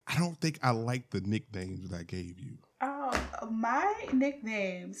don't think I like the nicknames that I gave you. Oh, my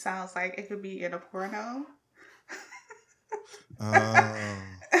nickname sounds like it could be in a porno.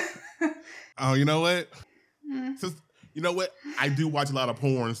 Oh, you know what? Since, you know what? I do watch a lot of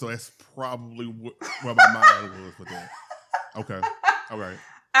porn, so that's probably where my mind was with that. Okay. All right.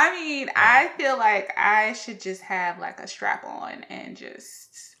 I mean, I feel like I should just have like a strap on and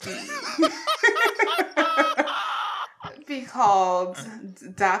just be called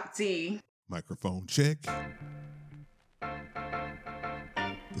Doc D. Microphone check.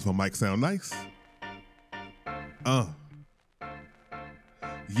 Does my mic sound nice?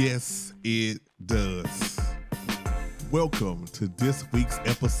 Yes, it does. Welcome to this week's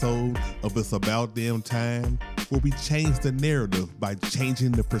episode of It's About Damn Time, where we change the narrative by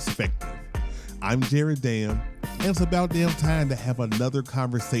changing the perspective. I'm Jared Dam, and it's about damn time to have another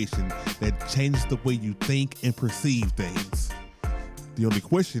conversation that changes the way you think and perceive things. The only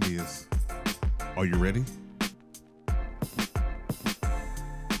question is, are you ready?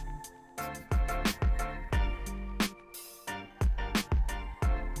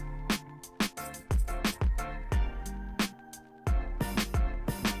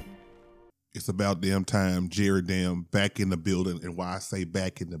 It's about damn time, Jared Dam, back in the building. And why I say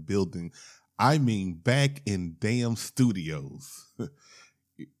back in the building, I mean back in damn studios,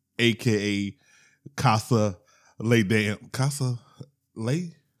 aka Casa La Dam.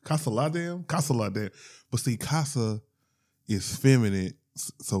 But see, Casa is feminine,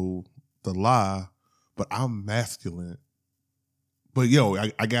 so the lie, but I'm masculine. But yo,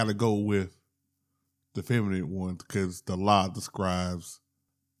 I gotta go with the feminine one because the lie describes.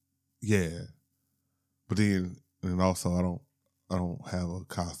 Yeah, but then and also I don't have a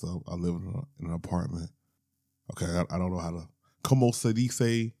casa. I live in an apartment. Okay, I don't know how to como se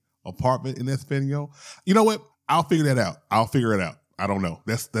dice apartment in Espanol. You know what? I'll figure that out. I'll figure it out. I don't know.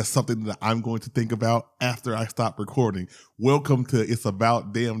 That's something that I'm going to think about after I stop recording. Welcome to It's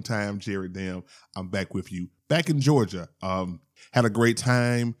About Damn Time, Jared Dam. I'm back with you, back in Georgia. Had a great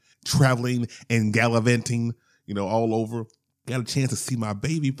time traveling and gallivanting, all over. Got a chance to see my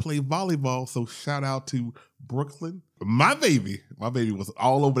baby play volleyball, so shout out to Brooklyn. My baby was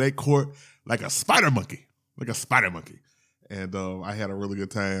all over that court like a spider monkey. And I had a really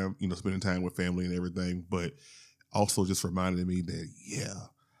good time, spending time with family and everything, but also just reminded me that, yeah,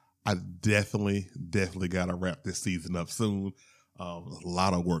 I definitely got to wrap this season up soon. A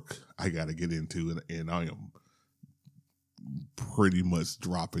lot of work I got to get into, and I am pretty much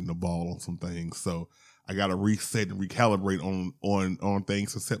dropping the ball on some things, so I got to reset and recalibrate on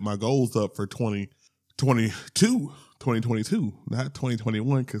things to set my goals up for 2022, not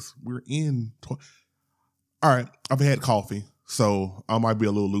 2021, because we're in. All right, I've had coffee, so I might be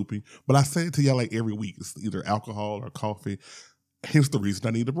a little loopy, but I say it to y'all like every week. It's either alcohol or coffee. Hence the reason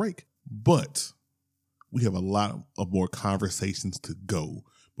I need a break. But we have a lot of more conversations to go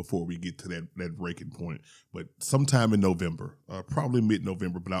before we get to that breaking point. But sometime in November, probably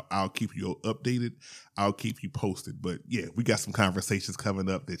mid-November, but I'll keep you updated. I'll keep you posted. But yeah, we got some conversations coming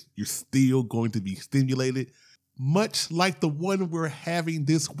up that you're still going to be stimulated, much like the one we're having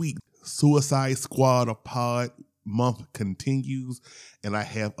this week. Suicide Squad of Pod month continues, and I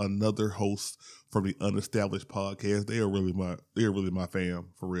have another host from the Unestablished podcast. They are really my fam,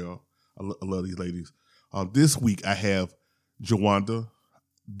 for real. I love these ladies. This week I have Jawanda.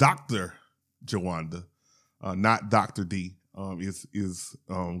 Dr. Jawanda, not Dr. D, is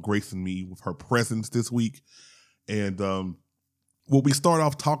gracing me with her presence this week. And we start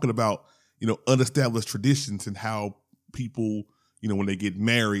off talking about, unestablished traditions and how people, when they get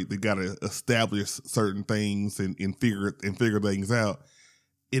married, they got to establish certain things and figure things out.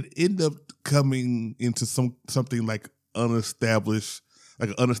 It ended up coming into something like an unestablished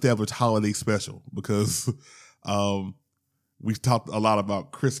holiday special because we've talked a lot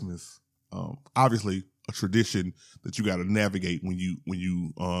about Christmas. Obviously, a tradition that you got to navigate when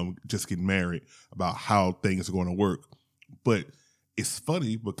you just get married about how things are going to work. But it's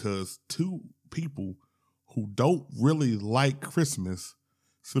funny because two people who don't really like Christmas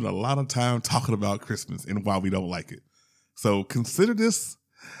spend a lot of time talking about Christmas and why we don't like it. So consider this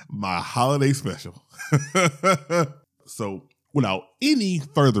my holiday special. So without any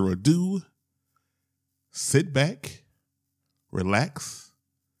further ado, sit back, relax,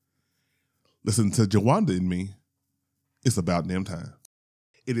 listen to Jawanda and me. It's about damn time.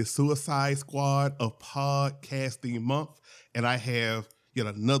 It is Suicide Squad of Podcasting Month, and I have yet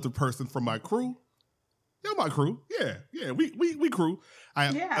another person from my crew. Y'all my crew. Yeah, we crew.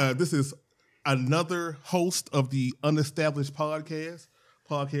 This is another host of the Unestablished podcast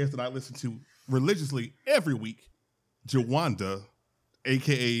that I listen to religiously every week, Jawanda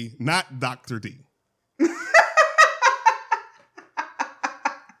aka not Dr. D.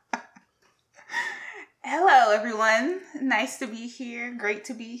 Hello, everyone. Nice to be here. Great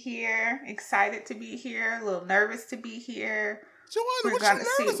to be here. Excited to be here. A little nervous to be here. Jawanda, what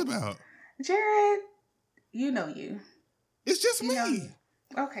you nervous about? Jared, you know you. It's just me.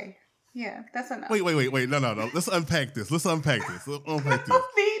 Okay. Yeah, that's enough. Wait. No. Let's unpack this. You don't need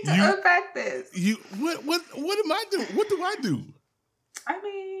to unpack this. What am I doing? What do I do? I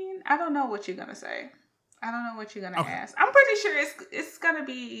mean, I don't know what you're gonna say. I don't know what you're gonna ask. I'm pretty sure it's gonna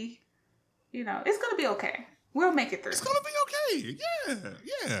be, it's gonna be okay. We'll make it through. It's gonna be okay.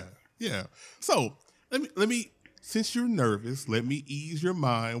 Yeah. So let me. Since you're nervous, let me ease your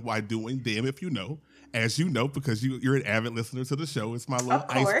mind while doing Damn If You Know. As you know, because you're an avid listener to the show, it's my little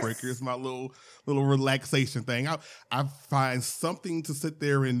icebreaker. It's my little relaxation thing. I find something to sit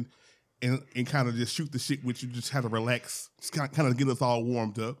there and kind of just shoot the shit with you, just have to relax, just kind of get us all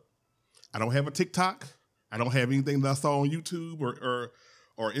warmed up. I don't have a TikTok. I don't have anything that I saw on YouTube or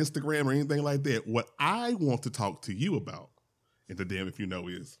Instagram or anything like that. What I want to talk to you about in the Damn If You Know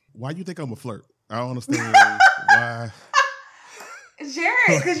is, why you think I'm a flirt? I don't understand why.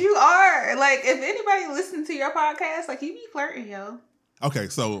 Jared, because you are. Like, if anybody listens to your podcast, like, you be flirting, yo. Okay,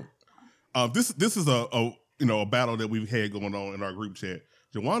 so this is a battle that we've had going on in our group chat.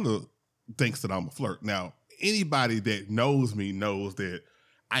 Jawanda thinks that I'm a flirt. Now, anybody that knows me knows that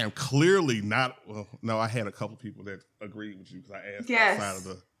I am clearly not. Well, no, I had a couple people that agreed with you because I asked outside of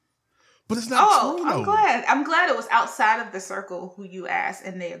the. But it's not true, though. I'm glad it was outside of the circle who you asked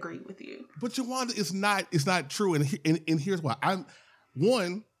and they agreed with you. But Jawanda, it's not true, and here's why. I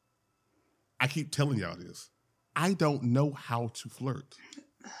keep telling y'all this. I don't know how to flirt.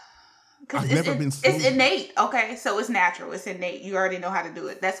 I've never been smooth. It's innate, okay? So it's natural. It's innate. You already know how to do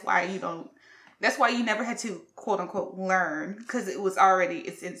it. That's why you never had to, quote unquote, learn, because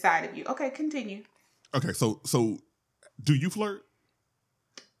it's inside of you. Okay, continue. Okay, so do you flirt?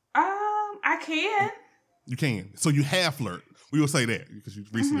 I can. You can. So you have flirt. We will say that because you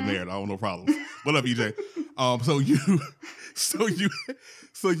recently married. I don't know problems. What up, EJ?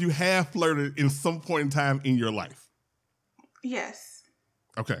 So you have flirted in some point in time in your life. Yes.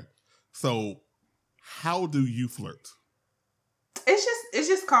 Okay. So how do you flirt? It's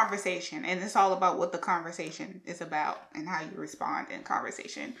just conversation, and it's all about what the conversation is about and how you respond in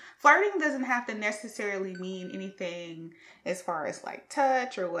conversation. Flirting doesn't have to necessarily mean anything as far as like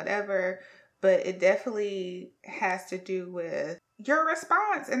touch or whatever, but it definitely has to do with your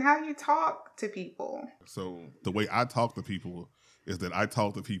response and how you talk to people. So the way I talk to people is that I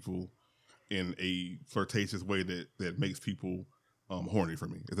talk to people in a flirtatious way that makes people horny for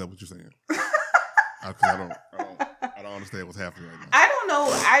me. Is that what you're saying? I don't understand what's happening right now. I don't know.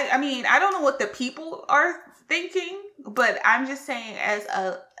 I mean, I don't know what the people are thinking, but I'm just saying as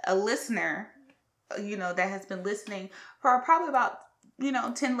a listener, that has been listening for probably about,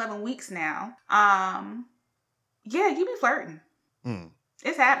 10, 11 weeks now. Yeah, you be flirting.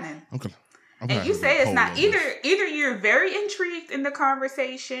 It's happening. Okay. And you say it's not either you're very intrigued in the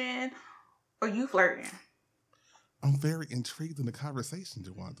conversation or you flirting. I'm very intrigued in the conversation,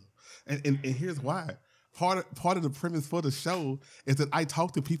 Jawanda. And here's why. Part of the premise for the show is that I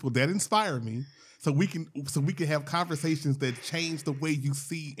talk to people that inspire me so we can have conversations that change the way you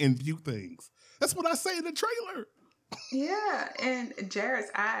see and view things. That's what I say in the trailer. Yeah, and Jared's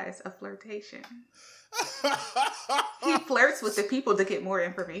eyes of flirtation. He flirts with the people to get more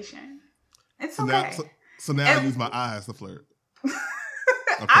information. It's okay. So now I use my eyes to flirt. Okay.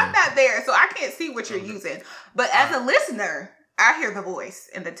 I'm not there, so I can't see what you're using. But as a listener, I hear the voice,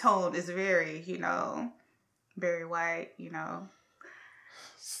 and the tone is very, very white,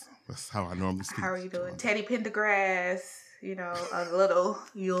 That's how I normally speak. How are you doing? Teddy Pendergrass, a little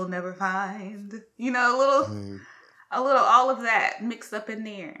you'll never find, a little all of that mixed up in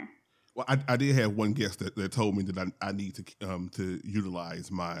there. Well, I did have one guest that told me that I need to utilize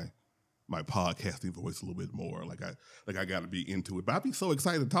my podcasting voice a little bit more. Like I got to be into it. But I'd be so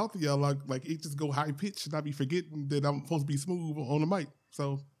excited to talk to y'all. Like it just go high pitched, and I be forgetting that I'm supposed to be smooth on the mic.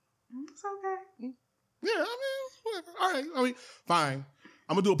 So it's okay. Yeah, I mean, whatever. All right. I mean, fine.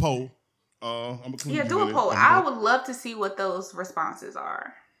 I'm gonna do a poll. Do a poll. I would love to see what those responses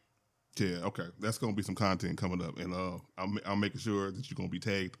are. Yeah. Okay. That's gonna be some content coming up, and I'm making sure that you're gonna be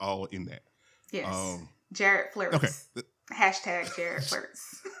tagged all in that. Yes. Jared flirts. Okay. Hashtag Jared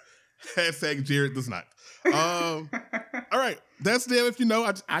flirts. Hashtag Jared does not. All right, that's Damn If You Know.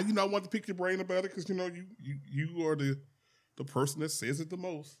 I want to pick your brain about it because you are the person that says it the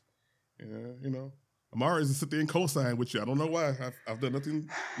most. Yeah, Amara is to sit there and co-sign with you. I don't know why. I've done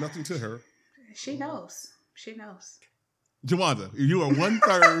nothing to her. She knows. She knows. Jawanda, you are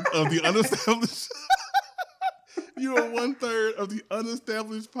 1/3 of the unestablished. You are 1/3 of the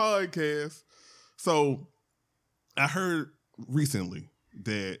unestablished podcast. So I heard recently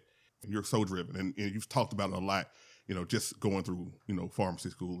that you're so driven, and you've talked about it a lot, just going through,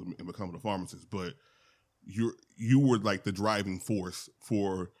 pharmacy school and becoming a pharmacist. But you were like the driving force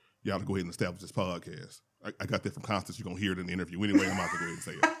for y'all to go ahead and establish this podcast. I got that from Constance. You're going to hear it in the interview. Anyway, I'm about to go ahead and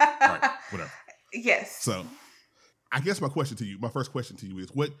say it. All right, whatever. Yes. So I guess my first question to you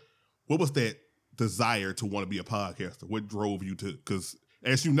is, what was that desire to want to be a podcaster? What drove you to, because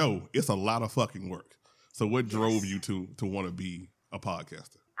as you know, it's a lot of fucking work. So what drove you to want to be a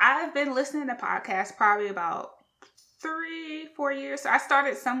podcaster? I've been listening to podcasts probably about 3-4 years. So I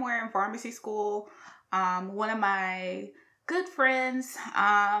started somewhere in pharmacy school. One of my good friends,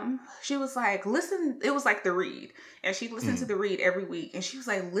 she was like, listen, it was like The Read. And she listened to The Read every week. And she was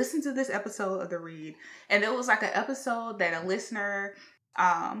like, listen to this episode of The Read. And it was like an episode that a listener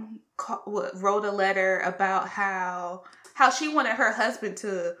wrote a letter about how she wanted her husband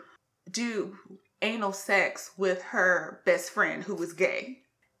to do anal sex with her best friend who was gay.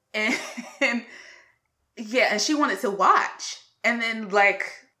 And she wanted to watch. And then like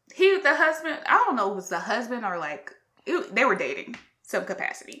the husband, I don't know if it was the husband or like they were dating some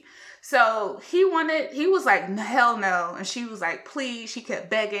capacity. So he was like, hell no. And she was like, please. She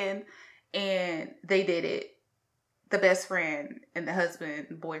kept begging, and they did it. The best friend and the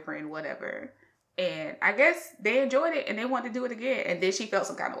husband, boyfriend, whatever. And I guess they enjoyed it and they wanted to do it again. And then she felt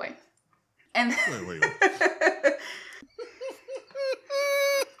some kind of way. And wait.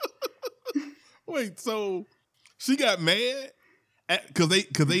 Wait, so she got mad because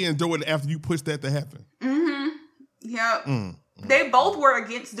they enjoyed it after you pushed that to happen? Mm-hmm. Yep. They both were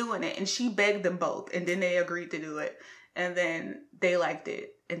against doing it, and she begged them both, and then they agreed to do it, and then they liked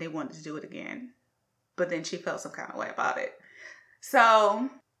it, and they wanted to do it again. But then she felt some kind of way about it. So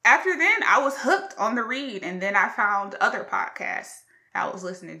after then, I was hooked on The Read, and then I found other podcasts I was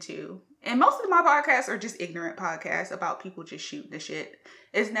listening to. And most of my podcasts are just ignorant podcasts about people just shooting the shit.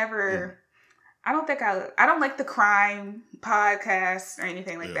 It's never... I don't like the crime podcasts or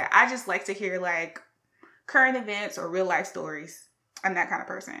anything like that. I just like to hear like current events or real life stories. I'm that kind of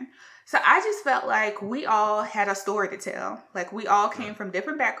person. So I just felt like we all had a story to tell. Like we all came from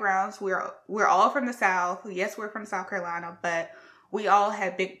different backgrounds. We're all from the South. Yes, we're from South Carolina, but we all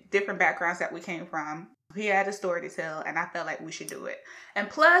had different backgrounds that we came from. We had a story to tell, and I felt like we should do it.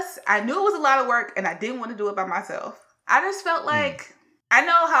 And plus, I knew it was a lot of work, and I didn't want to do it by myself. I just felt like... I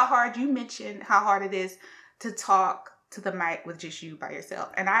know how hard you mentioned how hard it is to talk to the mic with just you by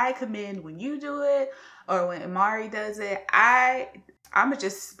yourself. And I commend when you do it or when Amari does it. I'ma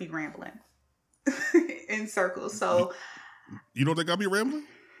just be rambling in circles. So you don't think I'll be rambling?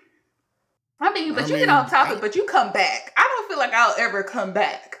 You get off topic, but you come back. I don't feel like I'll ever come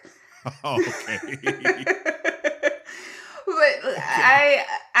back. Oh, okay. But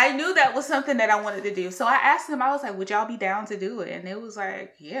I knew that was something that I wanted to do. So I asked them, I was like, would y'all be down to do it? And it was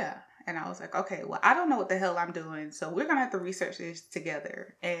like, yeah. And I was like, okay, well, I don't know what the hell I'm doing. So we're going to have to research this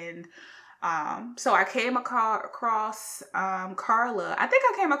together. And so I came across Carla. I think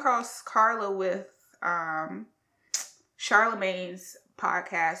I came across Carla with Charlemagne's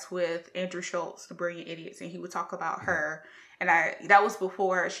podcast with Andrew Schultz, The Brilliant Idiots. And he would talk about her. And that was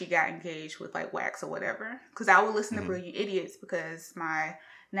before she got engaged with like Wax or whatever. Because I would listen to Brilliant Idiots because my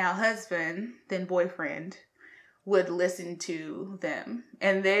now husband, then boyfriend, would listen to them.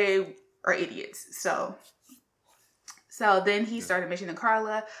 And they are idiots. So then he started mentioning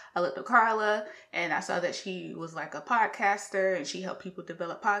Carla. I looked at Carla and I saw that she was like a podcaster and she helped people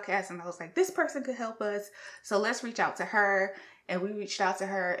develop podcasts. And I was like, this person could help us. So let's reach out to her. And we reached out to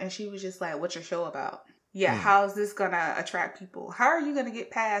her and she was just like, what's your show about? Yeah, how is this going to attract people? How are you going to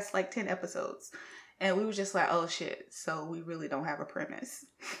get past like 10 episodes? And we were just like, oh shit. So we really don't have a premise.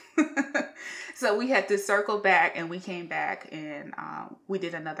 So we had to circle back and we came back and we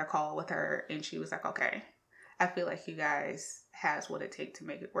did another call with her. And she was like, okay, I feel like you guys has what it takes to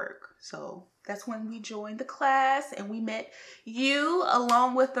make it work. So that's when we joined the class and we met you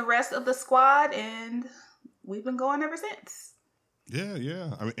along with the rest of the squad. And we've been going ever since.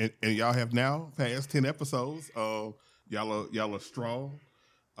 Yeah. I mean, and y'all have now passed 10 episodes. Y'all are strong.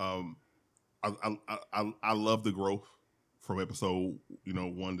 I love the growth from episode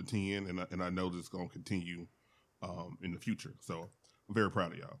 1 to 10, and I know this is gonna continue in the future. So I'm very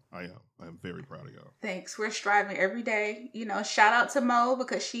proud of y'all. I am very proud of y'all. Thanks. We're striving every day. Shout out to Mo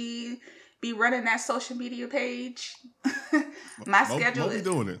because she be running that social media page. My schedule is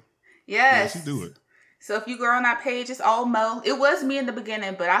doing it. Yes. Yeah, she do it. So if you go on our page, it's all Mo. It was me in the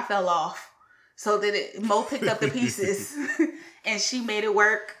beginning, but I fell off. So then Mo picked up the pieces and she made it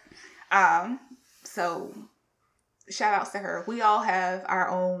work. So shout outs to her. We all have our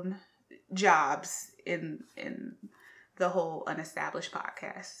own jobs in the whole Unestablished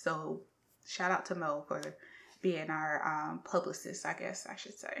podcast. So shout out to Mo for being our publicist, I guess I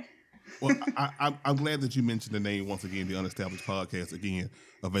should say. Well, I'm glad that you mentioned the name once again, the Unestablished Podcast. Again,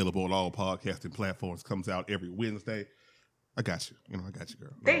 available on all podcasting platforms. Comes out every Wednesday. I got you. I got you,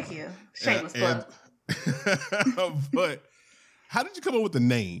 girl. Thank you. Shameless plug. But how did you come up with the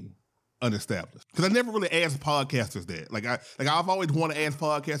name Unestablished? Because I never really asked podcasters that. I've always wanted to ask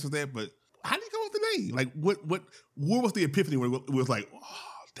podcasters that, but how did you come up with the name? Like, what was the epiphany when it was like, oh,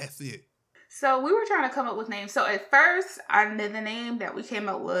 that's it? So we were trying to come up with names. So at first, the name that we came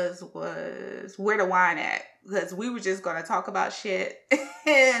up with was Where the Wine At? Because we were just going to talk about shit.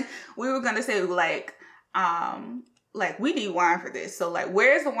 And we were going to say, like, we need wine for this. So, like,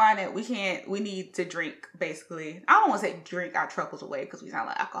 where's the wine at? We need to drink, basically. I don't want to say drink our troubles away because we sound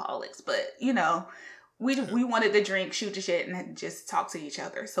like alcoholics. But, we wanted to drink, shoot the shit, and just talk to each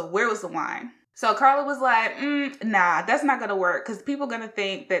other. So where was the wine? So Carla was like, nah, that's not going to work because people are going to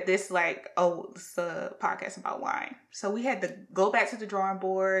think that this it's a podcast about wine. So we had to go back to the drawing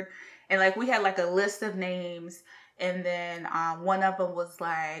board and we had a list of names. And then one of them was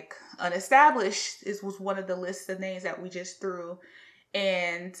Unestablished. This was one of the lists of names that we just threw.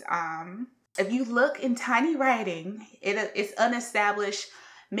 And if you look in tiny writing, it's Unestablished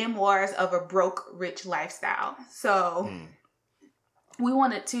Memoirs of a Broke Rich Lifestyle. So we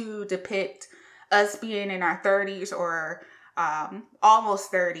wanted to depict us being in our 30s or almost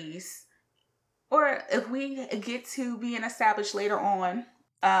 30s, or if we get to being established later on,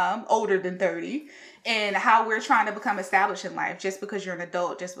 older than 30, and how we're trying to become established in life. Just because you're an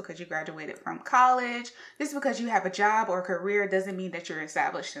adult, just because you graduated from college, just because you have a job or a career doesn't mean that you're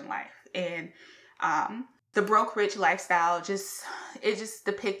established in life. And the broke rich lifestyle just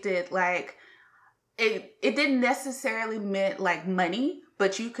depicted it didn't necessarily meant money,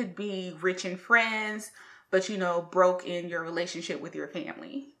 but you could be rich in friends, but broke in your relationship with your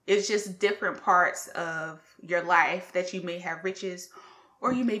family. It's just different parts of your life that you may have riches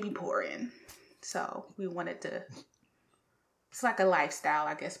or you may be poor in. So we wanted to, it's like a lifestyle,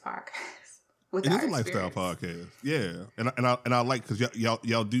 I guess, podcast. It is a lifestyle podcast. Yeah. And I like, because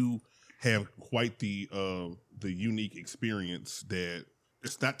y'all do have quite the unique experience that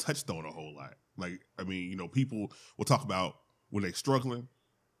it's not touched on a whole lot. People will talk about when they're struggling.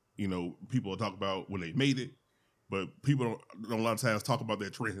 People will talk about when they made it. But people don't a lot of times talk about their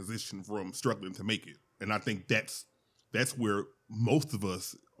transition from struggling to make it. And I think that's where most of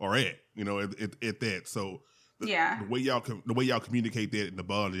us are at, at that. So the way y'all communicate that and the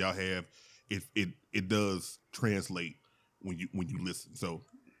bond that y'all have, it does translate when you listen. So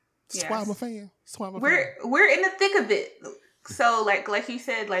that's why I'm a fan. We're in the thick of it. So like you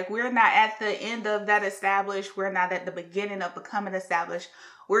said, we're not at the end of that established. We're not at the beginning of becoming established.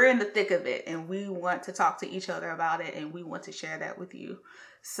 We're in the thick of it, and we want to talk to each other about it, and we want to share that with you.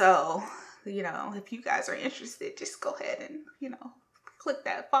 So, if you guys are interested, just go ahead and, click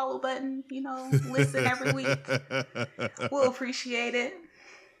that follow button, listen every week. We'll appreciate it.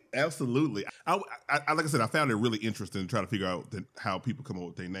 Absolutely. I like I said, I found it really interesting to try to figure out how people come up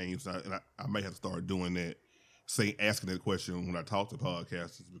with their names. And I may have to start doing that. Asking that question when I talk to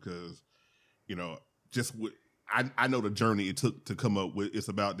podcasters, because, I know the journey it took to come up with It's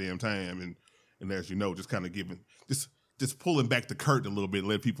About Damn Time. And as you know, just kind of giving, just pulling back the curtain a little bit and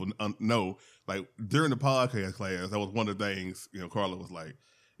let people know, during the podcast class, that was one of the things, Carla was like,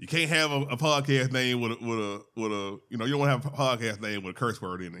 you can't have a podcast name with a you don't want to have a podcast name with a curse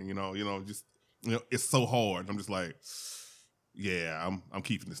word in it, it's so hard. I'm just like, yeah, I'm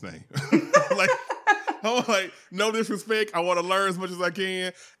keeping this name. I'm like, no disrespect. I want to learn as much as I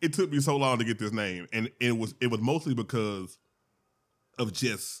can. It took me so long to get this name. And it was mostly because of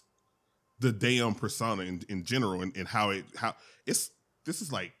just the damn persona in general and how this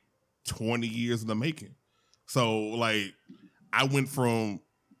is 20 years in the making. So I went from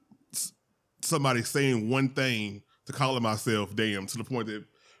somebody saying one thing to calling myself damn, to the point that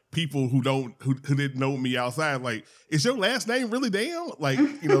people who didn't know me outside, is your last name really damn?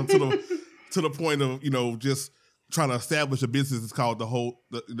 To the point of, just trying to establish a business. It's called the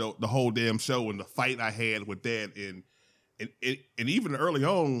whole damn show, and the fight I had with that. And even early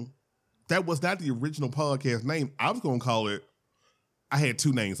on, that was not the original podcast name. I was going to call it, I had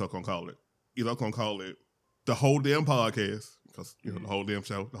two names I was going to call it. Either I was going to call it The Whole Damn Podcast, because, the whole damn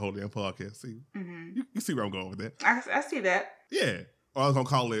show, the whole damn podcast. See, you see where I'm going with that. I see that. Yeah. Or I was going to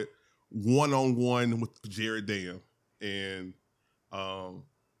call it One-on-One with Jared Dam. And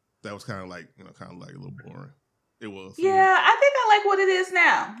that was kind of like a little boring. It was. Yeah, I think I like what it is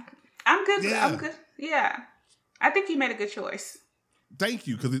now. I'm good. Yeah. I'm good. Yeah, I think you made a good choice. Thank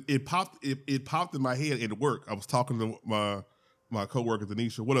you, because it popped in my head at work. I was talking to my coworker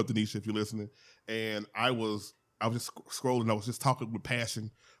Denisha. What up, Denisha? If you're listening, and I was just scrolling. I was just talking with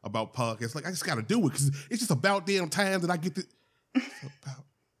passion about podcasts. Like, I just got to do it because it's just about damn time that I get to.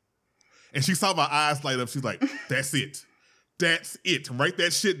 And she saw my eyes light up. She's like, "That's it. That's it. Write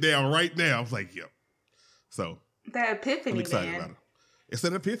that shit down right now." I was like, "Yep." So that epiphany, I'm excited man. about it. It's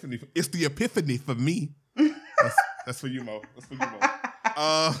an epiphany. It's the epiphany for me. That's for you, Mo. That's for you, Mo.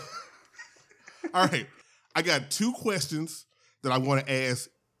 All right. I got 2 questions that I want to ask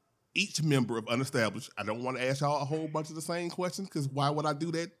each member of Unestablished. I don't want to ask y'all a whole bunch of the same questions, because why would I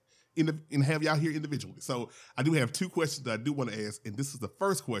do that and have y'all here individually? So I do have 2 questions that I do want to ask, and this is the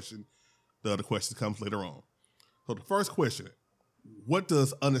first question. The other question comes later on. So the first question, what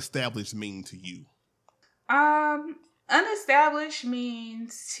does unestablished mean to you? Unestablished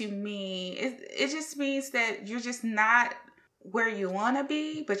means to me, it just means that you're just not where you want to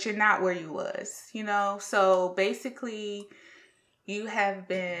be, but you're not where you was, you know? So basically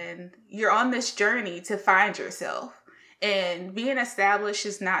you're on this journey to find yourself. And being established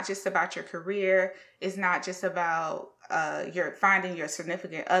is not just about your career. It's not just about your finding your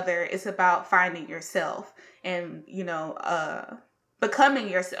significant other. It's about finding yourself and, becoming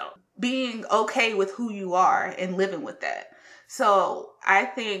yourself, being okay with who you are and living with that. So I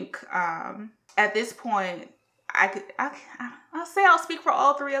think at this point, I'll say I'll speak for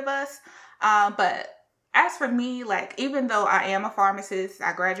all 3 of us. But as for me, like, even though I am a pharmacist,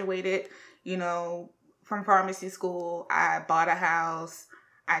 I graduated, from pharmacy school. I bought a house.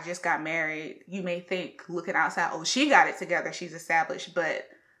 I just got married. You may think, looking outside, oh, she got it together, she's established. But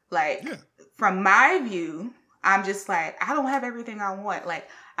from my view, I'm just like, I don't have everything I want. Like,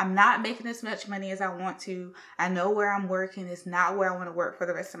 I'm not making as much money as I want to. I know where I'm working is not where I want to work for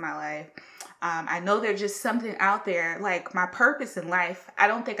the rest of my life. I know there's just something out there, like my purpose in life. I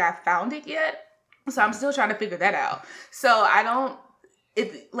don't think I found it yet. So I'm still trying to figure that out. So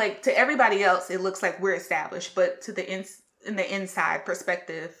to everybody else, it looks like we're established, but to in the inside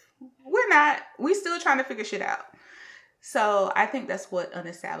perspective, we're not. We still trying to figure shit out. So I think that's what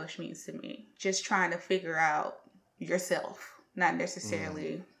unestablished means to me. Just trying to figure out yourself, not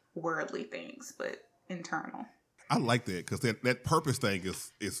necessarily worldly things, but internal. I like that, because that purpose thing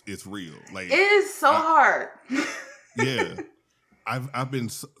is real. Like, it is so hard. Yeah, I've been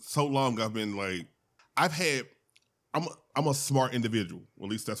so long. I've been like, I'm a smart individual. Well,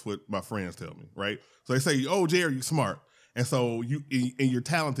 at least that's what my friends tell me, right? So they say, "Oh, Jerry, you're smart." And so you're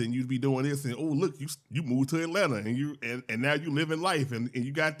talented, and you'd be doing this, and oh, look, you moved to Atlanta, and now you live in life, and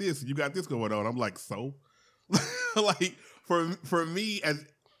you got this, and you got this going on. I'm like, so, like for me, as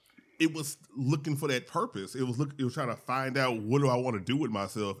it was looking for that purpose, it was trying to find out, what do I want to do with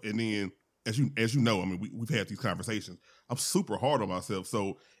myself, and then as you know, I mean, we've had these conversations. I'm super hard on myself,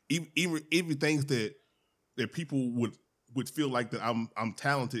 so even things that people would feel like that I'm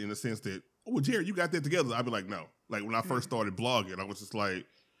talented in the sense that, oh, well, Jerry, you got that together. I'd be like, no. Like, when I first started blogging, I was just like,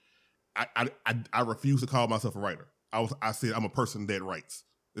 I refuse to call myself a writer. I said, I'm a person that writes.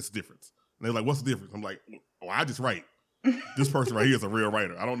 It's a difference. And they're like, what's the difference? I'm like, oh, I just write. This person right here is a real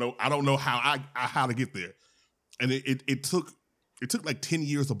writer. I don't know how to get there. And it took like 10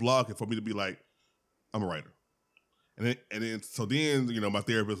 years of blogging for me to be like, I'm a writer. And then so my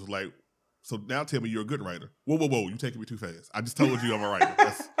therapist was like, so now tell me you're a good writer. Whoa, you're taking me too fast. I just told you I'm a writer.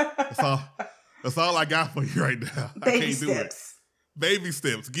 That's all I got for you right now. Baby I can't steps. do it. Baby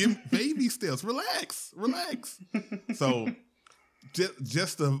steps. Give baby steps. Relax. So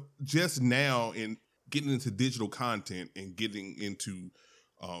just now in getting into digital content and getting into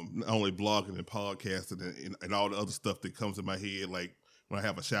not only blogging and podcasting and all the other stuff that comes in my head, like when I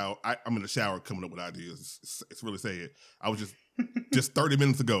have a shower, I'm in the shower coming up with ideas. It's really sad. I was just 30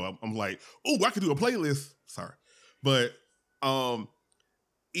 minutes ago, I'm like, oh, I could do a playlist. Sorry. But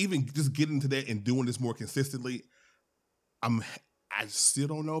even just getting to that and doing this more consistently, I still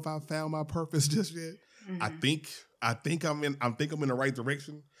don't know if I found my purpose just yet. Mm-hmm. I think I'm in the right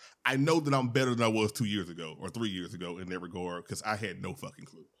direction. I know that I'm better than I was 2 years ago or 3 years ago in that regard, because I had no fucking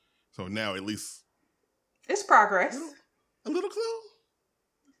clue. So now at least it's progress. A little clue,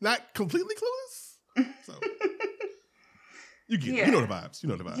 not completely clueless. So you know the vibes. You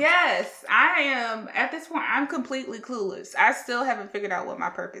know the vibes. Yes, I am. At this point, I'm completely clueless. I still haven't figured out what my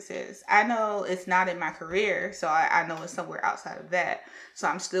purpose is. I know it's not in my career, so I know it's somewhere outside of that. So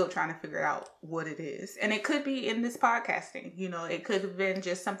I'm still trying to figure out what it is. And it could be in this podcasting. It could have been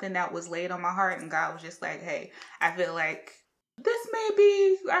just something that was laid on my heart, and God was just like, hey, I feel like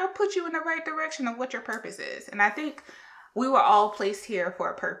I'll put you in the right direction of what your purpose is. And I think we were all placed here for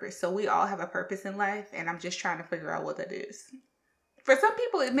a purpose. So we all have a purpose in life. And I'm just trying to figure out what that is. For some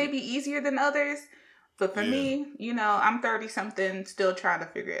people, it may be easier than others. But for me, I'm 30-something, still trying to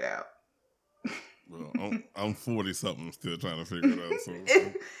figure it out. Well, I'm 40-something, still trying to figure it out. So.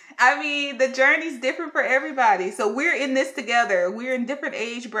 I mean, the journey's different for everybody. So we're in this together. We're in different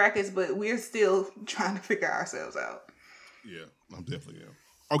age brackets, but we're still trying to figure ourselves out. Yeah, I'm definitely am.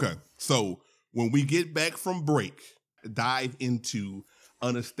 Okay, so when we get back from break, dive into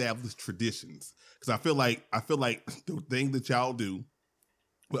unestablished traditions. Because I feel like the thing that y'all do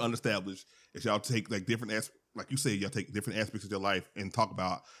with unestablished is y'all take like different aspects. Like you said, y'all take different aspects of your life and talk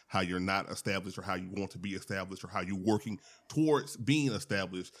about how you're not established or how you want to be established or how you're working towards being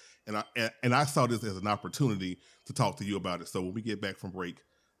established. And I saw this as an opportunity to talk to you about it. So when we get back from break,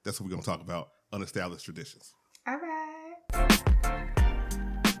 that's what we're going to talk about, unestablished traditions. All right.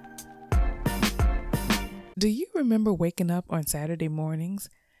 Do you remember waking up on Saturday mornings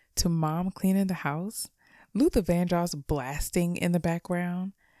to mom cleaning the house, Luther Vandross blasting in the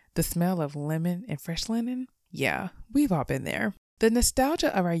background, the smell of lemon and fresh linen? Yeah, we've all been there. The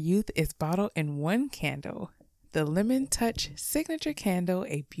nostalgia of our youth is bottled in one candle, the Lemon Touch Signature Candle,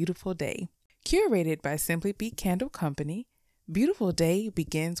 A Beautiful Day. Curated by Simply Be Candle Company, Beautiful Day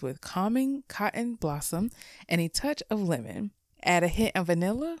begins with calming cotton blossom and a touch of lemon. Add a hint of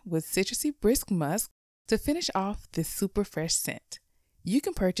vanilla with citrusy brisk musk to finish off this super fresh scent. You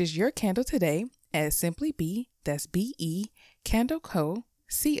can purchase your candle today at Simply Be, that's B-E, candleco.com.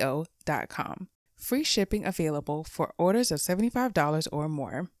 Free shipping available for orders of $75 or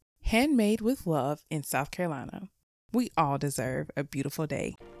more. Handmade with love in South Carolina. We all deserve a beautiful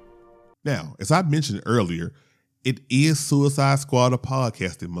day. Now, as I mentioned earlier, it is Suicide Squad of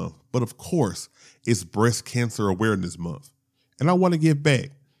Podcasting Month, but of course, it's Breast Cancer Awareness Month. And I want to give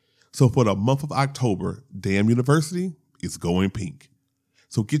back. So for the month of October, Damn University is going pink.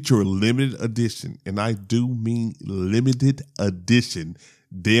 So get your limited edition, and I do mean limited edition,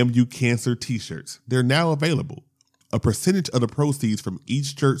 Damn You Cancer t-shirts. They're now available. A percentage of the proceeds from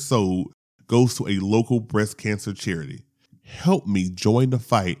each shirt sold goes to a local breast cancer charity. Help me join the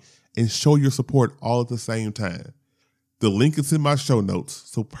fight and show your support all at the same time. The link is in my show notes,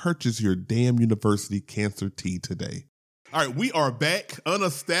 so purchase your Damn University Cancer tee today. All right, we are back.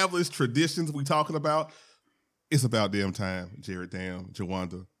 Unestablished traditions we talking about. It's about damn time, Jared Damn,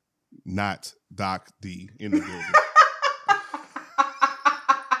 Jawanda, not Doc D in the building.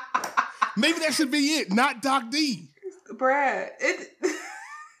 Maybe that should be it, not Doc D. Brad,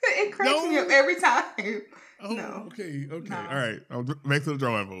 it cracks me up every time. Oh, no. Okay. No. All right, I'll back to the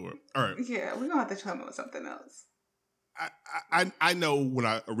drawing board. All right. Yeah, we're going to have to come up with something else. I know when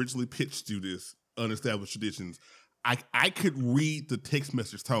I originally pitched you this unestablished traditions, I could read the text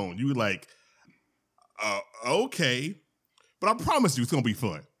message tone. You were like, okay. But I promise you it's going to be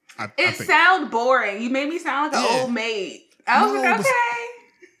fun. It sounds boring. You made me sound like an old maid. I was like, okay.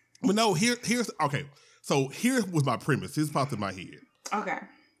 But no, here's okay. So here was my premise. This popped in my head. Okay.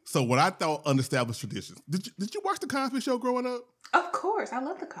 So what I thought unestablished traditions. Did you watch the Cosby Show growing up? Of course, I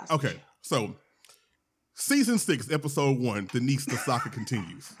love the Cosby Show. Okay, so season 6, episode 1, Denise the Saga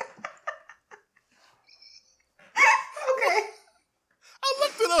continues. Okay. I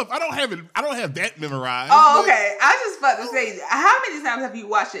looked it up. I don't have that memorized. Oh, okay. I was just about to say, how many times have you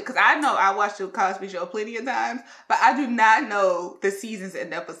watched it? Because I know I watched the Cosby Show plenty of times, but I do not know the seasons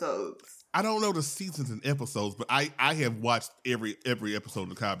and episodes. I don't know the seasons and episodes, but I have watched every episode of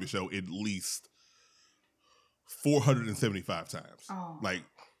the Cosby Show at least 475 times. Oh. Like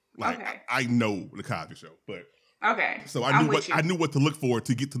okay. I know the Cosby Show, but okay. So I knew what to look for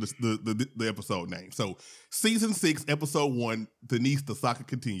to get to the episode name. So season 6, episode 1, Denise the Saga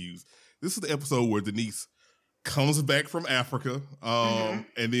continues. This is the episode where Denise comes back from Africa, and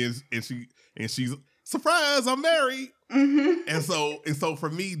then she's surprise, I'm married. Mm-hmm. And so for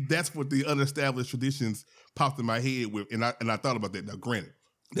me, that's what the unestablished traditions popped in my head with, and I thought about that. Now, granted,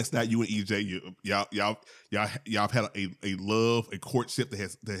 that's not you and EJ. Y'all have had a love, a courtship that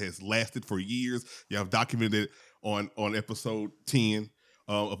has lasted for years. Y'all have documented it on episode 10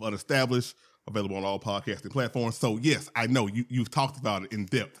 of Unestablished, available on all podcasting platforms. So yes, I know you've talked about it in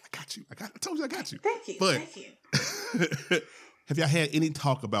depth. I got you. I told you I got you. Thank you. But Thank you. have y'all had any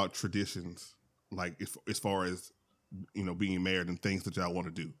talk about traditions, like as far as being married and things that y'all want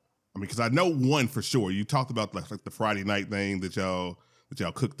to do? I mean, because I know one for sure. You talked about like the Friday night thing that y'all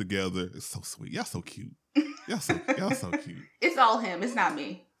cook together. It's so sweet. Y'all so cute. Y'all so cute. It's all him. It's not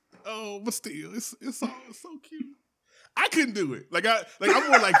me. Oh, but still, it's so cute. I couldn't do it. I'm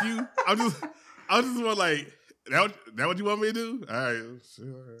more like you. I'm just more like that what you want me to do? All right,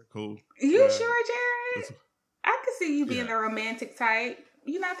 sure, cool. You sure, Jared? I could see you being Yeah. the romantic type.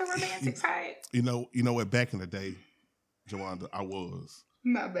 You're not the romantic type. You know what? Back in the day, Jawanda, I was.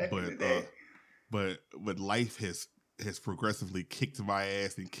 Not back in the day. But life has progressively kicked my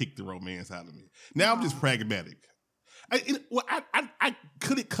ass and kicked the romance out of me. Now I'm just pragmatic. I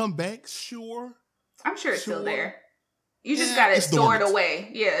could it come back? Sure. I'm sure it's still there. You just got it stored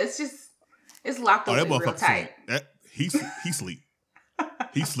away. Yeah, it's locked away real tight. He sleep.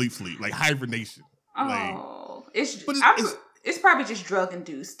 He sleep like hibernation. Oh, it's probably just drug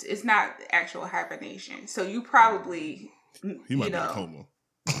induced. It's not actual hibernation. So you probably he might be in a coma.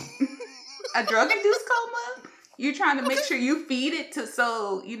 A drug induced coma? You're trying to make sure you feed it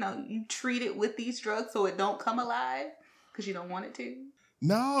you treat it with these drugs so it don't come alive because you don't want it to.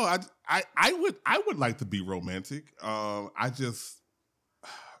 No, I would like to be romantic. I just,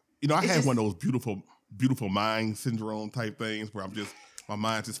 I had one of those beautiful mind syndrome type things where my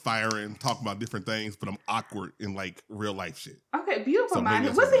mind's just firing, talking about different things, but I'm awkward in like real life shit. Okay, beautiful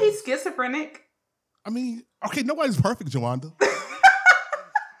mind. Wasn't he schizophrenic? I mean, okay, nobody's perfect, Jawanda.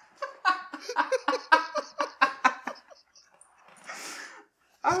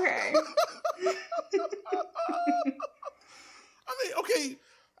 Okay. I mean, okay,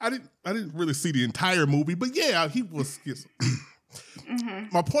 I didn't really see the entire movie, but yeah, he was schizophrenic. Mm-hmm.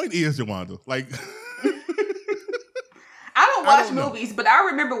 My point is, Jawanda, like I don't watch movies, but I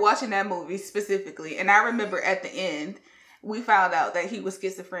remember watching that movie specifically, and I remember at the end we found out that he was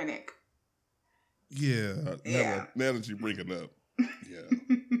schizophrenic. Yeah. Now that you bring it up, yeah,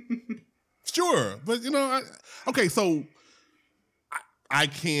 sure, but okay, so I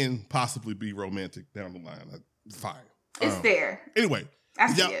can possibly be romantic down the line. Fine, it's there. Anyway,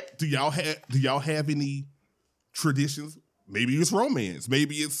 I see it. Do y'all have any traditions? Maybe it's romance.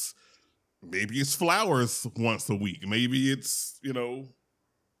 Maybe it's flowers once a week. Maybe it's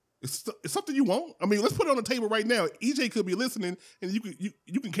it's something you want. I mean, let's put it on the table right now. EJ could be listening, and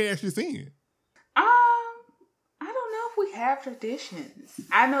you can cash this in. I don't know if we have traditions.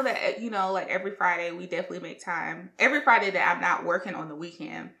 I know that like every Friday we definitely make time. Every Friday that I'm not working on the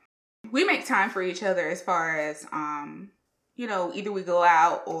weekend, we make time for each other as far as either we go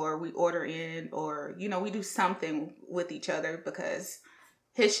out or we order in or we do something with each other because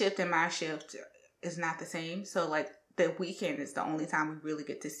his shift and my shift is not the same. So like the weekend is the only time we really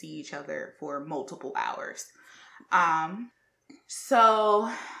get to see each other for multiple hours. So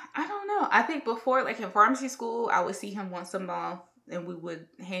I don't know. I think before, like in pharmacy school, I would see him once a month and we would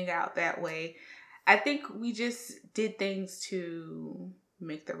hang out that way. I think we just did things to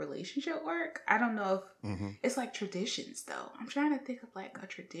make the relationship work. I don't know if it's like traditions though. I'm trying to think of like a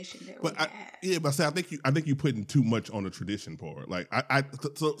tradition that we have. Yeah, but see, I think you're putting too much on the tradition part. Like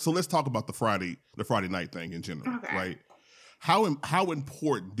so let's talk about the Friday night thing in general. Okay. Right? How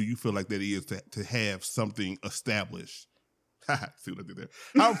important do you feel like that is to have something established? See what I did there?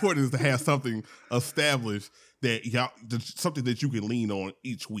 How important is to have something established something that you can lean on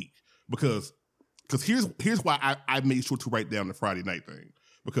each week? Because here's why I made sure to write down the Friday night thing.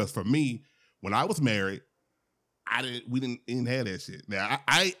 Because for me, when I was married, we didn't have that shit. Now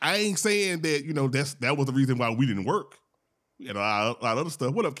I ain't saying that that was the reason why we didn't work. We had a lot of other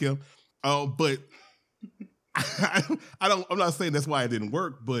stuff. What up, Kim? But I'm not saying that's why it didn't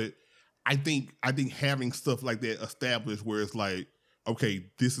work, but I think having stuff like that established where it's like, okay,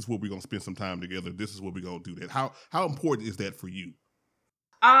 this is where we're gonna spend some time together. This is what we're gonna do. That how important is that for you?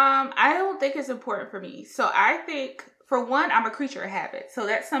 I don't think it's important for me. So I think, for one, I'm a creature of habit. So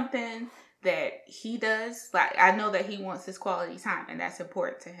that's something that he does. Like, I know that he wants his quality time, and that's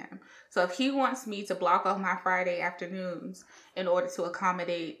important to him. So if he wants me to block off my Friday afternoons in order to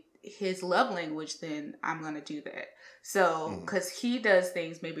accommodate his love language, then I'm going to do that. So, because he does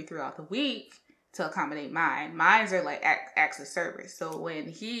things maybe throughout the week to accommodate mine. Mines are like acts of service. So when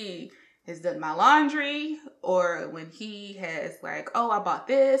he has done my laundry, or when he has like, oh, I bought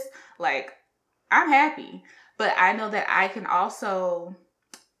this, like, I'm happy. But I know that I can also,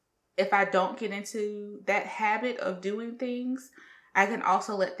 if I don't get into that habit of doing things, I can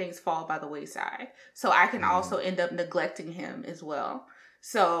also let things fall by the wayside. So I can also end up neglecting him as well.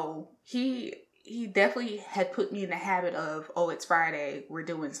 So he definitely had put me in the habit of, oh, it's Friday, we're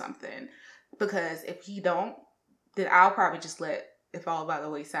doing something. Because if he don't, then I'll probably just let it fall by the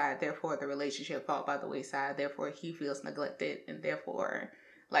wayside. Therefore, the relationship fall by the wayside. Therefore, he feels neglected. And therefore,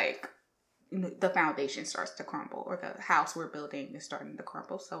 like, the foundation starts to crumble. Or the house we're building is starting to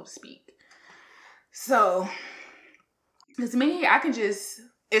crumble, so to speak. So, because me, I can just...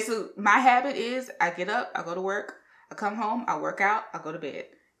 my habit is, I get up, I go to work, I come home, I work out, I go to bed.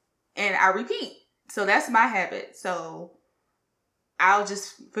 And I repeat. So that's my habit. So I'll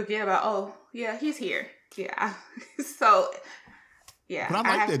just forget about, oh, yeah, he's here. Yeah. So, yeah. But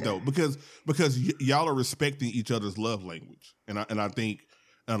I like that, though, because y'all are respecting each other's love language. And I think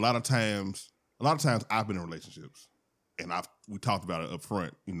a lot of times I've been in relationships, and we talked about it up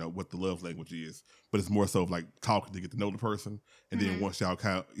front, what the love language is. But it's more so like talking to get to know the person. And then once y'all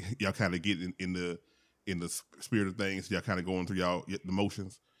kind of get in the spirit of things, y'all kind of going through y'all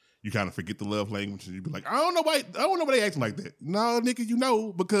emotions, you kind of forget the love language, and you be like, I don't know why they acting like that. No,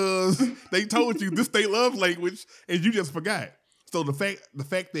 nigga, because they told you this they love language, and you just forgot. So the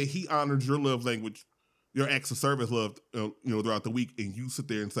fact that he honored your love language, your acts of service love, throughout the week, and you sit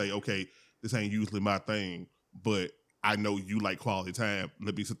there and say, okay, this ain't usually my thing, but I know you like quality time.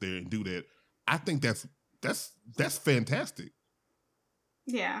 Let me sit there and do that. I think that's fantastic.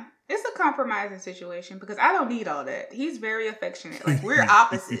 Yeah, it's a compromising situation because I don't need all that. He's very affectionate. Like, we're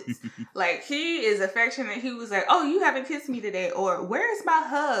opposites. Like, he is affectionate. He was like, oh, you haven't kissed me today, or where's my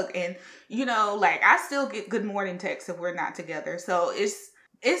hug? And, I still get good morning texts if we're not together. So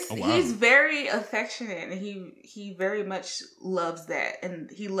he's very affectionate, and he very much loves that, and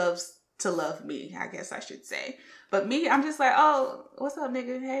he loves to love me, I guess I should say. But me, I'm just like, oh, what's up,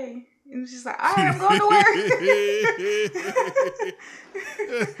 nigga? Hey. And she's like, all right, I'm going to work.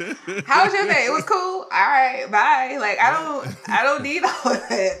 How was your day? It was cool. All right, bye. Like, I don't need all of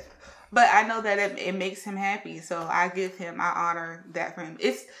that. But I know that it makes him happy. So I honor that for him.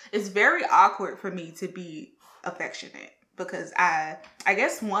 It's very awkward for me to be affectionate because I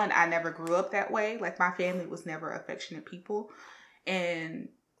guess I never grew up that way. Like, my family was never affectionate people. And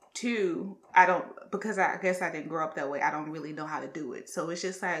 2, because I guess I didn't grow up that way. I don't really know how to do it. So it's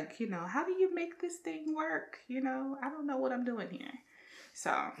just like, how do you make this thing work? I don't know what I'm doing here.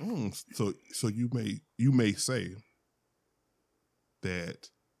 So you may say that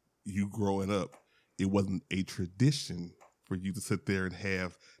you growing up, it wasn't a tradition for you to sit there and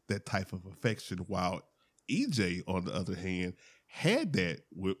have that type of affection, while EJ, on the other hand, had that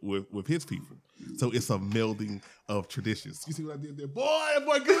with his people. So it's a melding of traditions. You see what I did there? Boy, that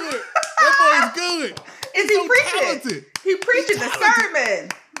boy good. That boy's good. Is he preaching? Talented. He preaching the sermon.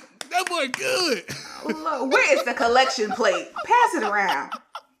 That boy good. Look, where is the collection plate? Pass it around.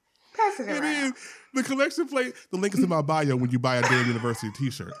 It is. The collection plate. The link is in my bio when you buy a Damn University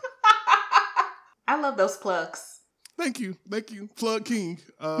t-shirt. I love those plugs. Thank you. Plug King.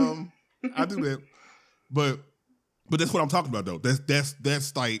 I do that. But that's what I'm talking about, though.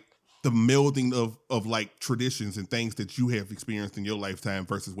 That's like the melding of like traditions and things that you have experienced in your lifetime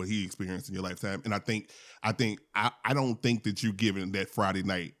versus what he experienced in your lifetime. And I don't think that you're giving that Friday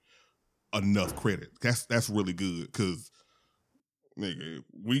night enough credit. That's really good, because nigga,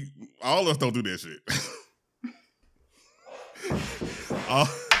 all of us don't do that shit.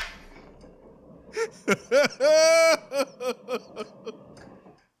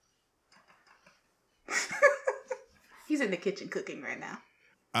 He's in the kitchen cooking right now.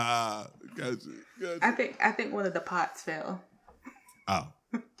 Gotcha. I think one of the pots fell. Oh.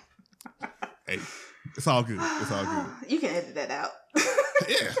 Hey, it's all good. You can edit that out.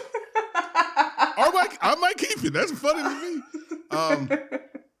 Yeah. I might keep it. That's funny to me.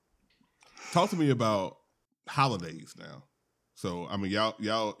 Talk to me about holidays now. So, I mean, y'all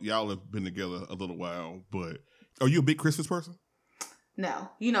have been together a little while, but are you a big Christmas person? No.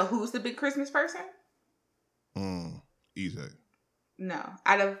 You know who's the big Christmas person? EJ. No.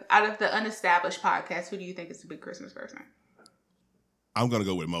 Out of the Unestablished podcast, who do you think is the big Christmas person? I'm going to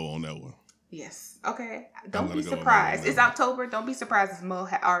go with Mo on that one. Yes. Okay. Don't be surprised. It's October. Don't be surprised if Mo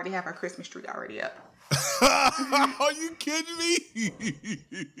already have her Christmas tree already up. Are you kidding me?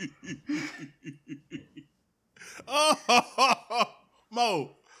 Oh,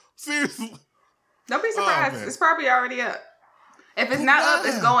 Mo, seriously. Don't be surprised. It's probably already up. If it's not up,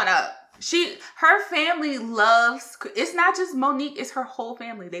 it's going up. Her family loves, it's not just Monique, it's her whole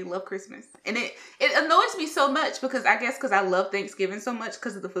family. They love Christmas. And it annoys me so much because I love Thanksgiving so much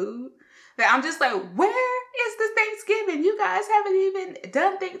because of the food, that I'm just like, where is the Thanksgiving? You guys haven't even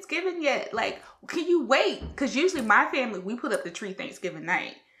done Thanksgiving yet. Like, can you wait? Because usually my family, we put up the tree Thanksgiving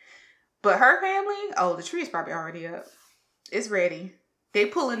night. But her family, the tree is probably already up. It's ready. They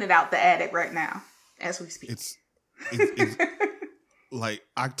pulling it out the attic right now as we speak. It's like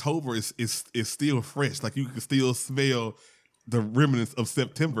October is still fresh. Like, you can still smell the remnants of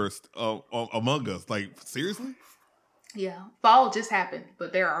September among us. Like, seriously? Yeah. Fall just happened,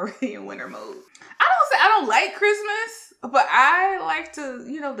 but they're already in winter mode. I don't like Christmas, but I like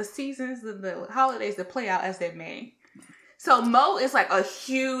to, the seasons and the holidays to play out as they may. So Mo is like a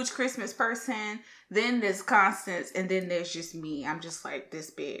huge Christmas person. Then there's Constance, and then there's just me. I'm just like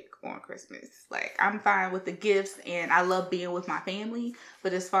this big on Christmas. Like, I'm fine with the gifts, and I love being with my family.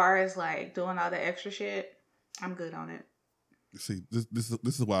 But as far as like doing all the extra shit, I'm good on it. See, this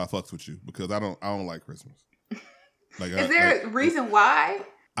is why I fucks with you, because I don't like Christmas. Like, is there a reason why?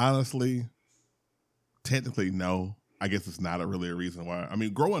 Honestly, technically, no. I guess it's not really a reason why. I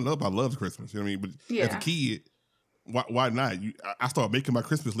mean, growing up, I loved Christmas. You know what I mean? But as a kid, why not? I started making my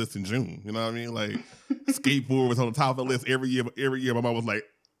Christmas list in June. You know what I mean? Like, skateboard was on the top of the list every year. Every year, my mom was like,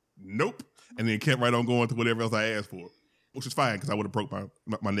 "Nope," and then kept right on going to whatever else I asked for, which is fine because I would have broke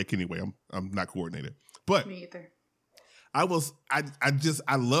my neck anyway. I'm not coordinated, but me either. I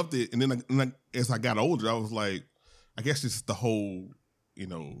loved it, and then as I got older, I was like, I guess just the whole,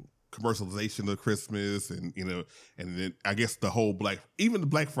 commercialization of Christmas, and and then I guess the whole even the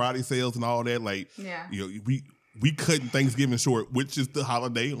Black Friday sales and all that. Like, we cutting Thanksgiving short, which is the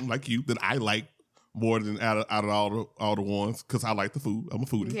holiday, like you, that I like more than out of all the ones, because I like the food. I'm a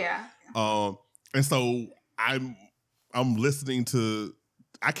foodie. Yeah. And so I'm listening to.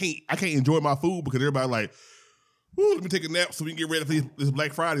 I can't enjoy my food because everybody like, "Ooh, let me take a nap so we can get ready for this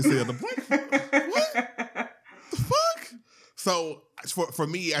Black Friday sale." What? The fuck? So for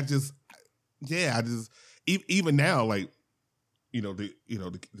me, I just even now, like,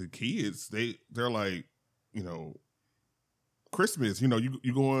 the kids, they're like, Christmas, you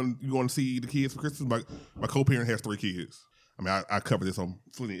going to see the kids for Christmas. My co-parent has 3 kids. I mean, I covered this on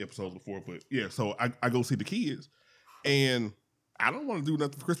plenty of episodes before, but yeah, so I go see the kids, and I don't want to do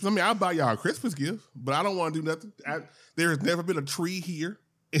nothing for Christmas. I mean, I'll buy y'all a Christmas gift, but I don't want to do nothing. There's never been a tree here.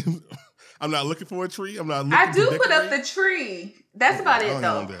 I'm not looking for a tree. I do put up the tree. That's about it,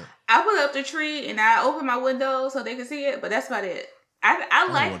 though. I put up the tree and I open my window so they can see it, but that's about it. I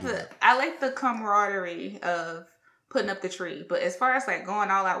like the camaraderie of putting up the tree, but as far as like going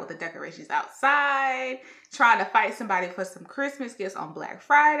all out with the decorations outside, trying to fight somebody for some Christmas gifts on Black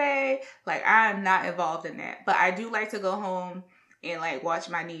Friday, like, I'm not involved in that. But I do like to go home and like watch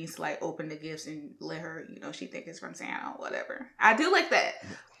my niece like open the gifts and let her, she think it's from Santa or whatever. I do like that.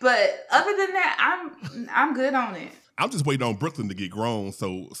 But other than that, I'm good on it. I'm just waiting on Brooklyn to get grown,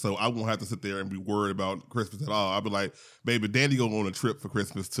 so I won't have to sit there and be worried about Christmas at all. I'll be like, baby, Daddy going on a trip for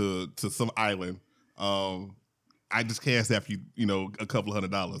Christmas to some island. I just cash after you, a couple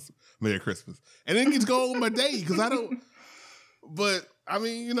 $100. Merry Christmas, and then get to go on my day because I don't. But I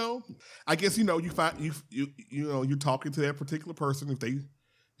mean, I guess you find you're talking to that particular person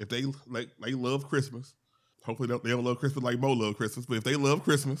if they love Christmas. Hopefully they don't love Christmas like Mo love Christmas, but if they love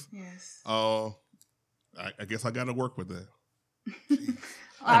Christmas, yes. I guess I got to work with that.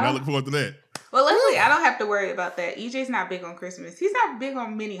 I'm not looking forward to that. Well, luckily I don't have to worry about that. EJ's not big on Christmas. He's not big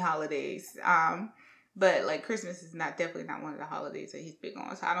on many holidays. But like Christmas is definitely not one of the holidays that he's big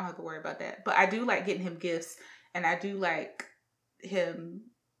on, so I don't have to worry about that. But I do like getting him gifts, and I do like him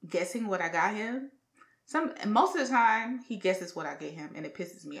guessing what I got him. Most of the time he guesses what I get him, and it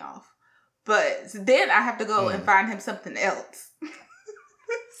pisses me off. But then I have to go and find him something else.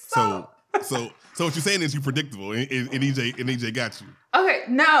 So what you're saying is you're predictable, and EJ got you. Okay,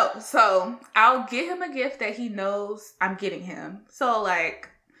 no. So I'll get him a gift that he knows I'm getting him. So like,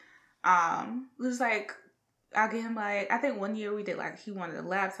 it was like, I'll get him like, I think one year we did like, he wanted a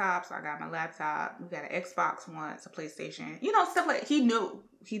laptop, so I got my laptop. We got an Xbox once, a PlayStation, stuff like, he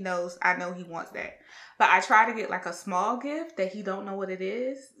knows, I know he wants that. But I try to get like a small gift that he don't know what it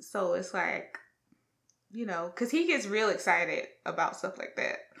is. So it's like, cause he gets real excited about stuff like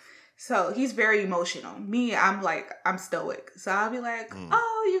that. So he's very emotional. Me, I'm stoic. So I'll be like,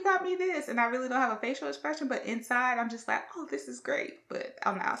 oh, you got me this. And I really don't have a facial expression, but inside I'm just like, oh, this is great. But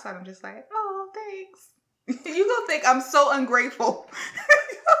on the outside, I'm just like, oh, thanks. You gonna think I'm so ungrateful.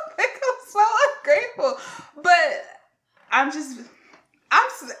 You gonna think I'm so ungrateful. But I'm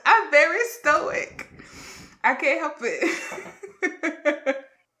very stoic. I can't help it.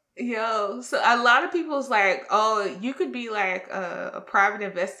 Yo, so a lot of people's like, oh, you could be like a private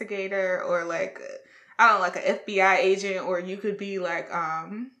investigator or like, like an FBI agent, or you could be like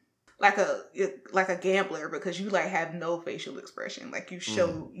a gambler because you like have no facial expression. Like you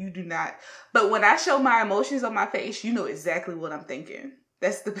do not. But when I show my emotions on my face, you know exactly what I'm thinking.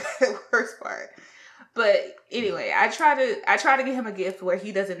 That's the worst part. But anyway, I try to get him a gift where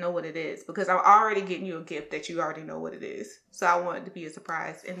he doesn't know what it is, because I'm already getting you a gift that you already know what it is. So I want it to be a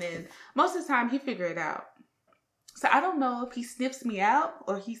surprise. And then most of the time he figure it out. So I don't know if he sniffs me out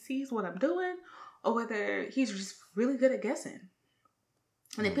or he sees what I'm doing or whether he's just really good at guessing.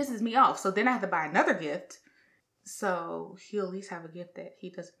 And it pisses me off. So then I have to buy another gift. So he'll at least have a gift that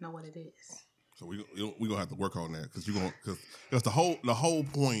he doesn't know what it is. So we gonna have to work on that because the whole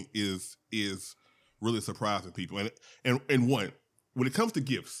point is really surprising people. And one, when it comes to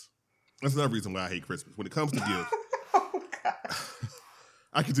gifts, that's another reason why I hate Christmas. When it comes to gifts, Oh God.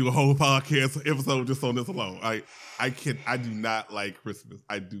 I could do a whole podcast episode just on this alone. I do not like Christmas.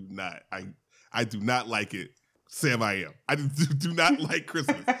 I do not. I do not like it. Sam, I am. I do not like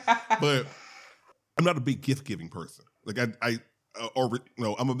Christmas. But I'm not a big gift giving person. Like I'm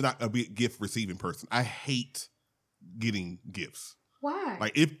not a big gift receiving person. I hate getting gifts. Why?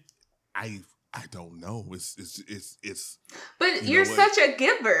 Like if I don't know. It's. But you're such a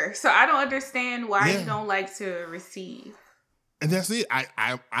giver, so I don't understand why you don't like to receive. And that's it.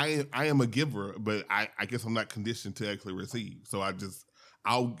 I am a giver, but I guess I'm not conditioned to actually receive. So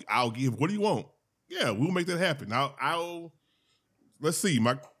I'll give. What do you want? Yeah, we'll make that happen. I'll let's see.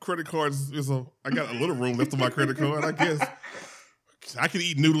 My credit card I got a little room left on my credit card. I guess I can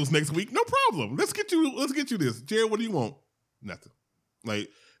eat noodles next week. No problem. Let's get you this. Jared, what do you want? Nothing. Like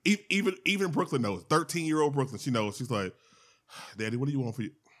even Brooklyn knows. 13-year-old Brooklyn, she knows. She's like, Daddy, what do you want for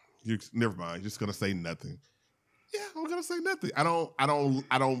you? Never mind. You're just gonna say nothing. Yeah, I'm gonna say nothing. I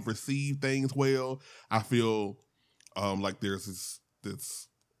don't receive things well. I feel like there's this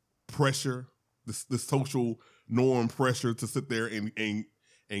pressure, this social norm pressure to sit there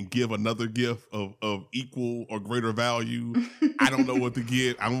and give another gift of equal or greater value. I don't know what to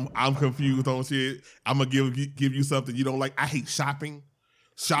get. I'm confused on shit. I'm gonna give you something you don't like. I hate shopping.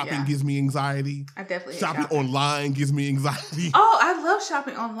 Shopping gives me anxiety. I definitely hate shopping online gives me anxiety. Oh, I love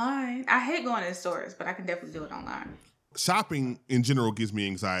shopping online. I hate going to the stores, but I can definitely do it online. Shopping in general gives me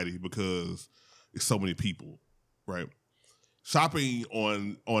anxiety because it's so many people, right? Shopping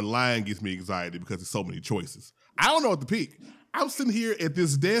online gives me anxiety because there's so many choices. I don't know what to pick. I'm sitting here at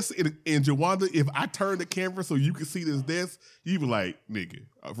this desk in Jawanda. If I turn the camera so you can see this desk, you be like, nigga,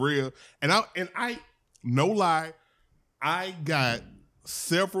 for real. And I no lie, I got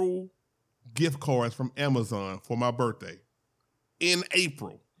several gift cards from Amazon for my birthday in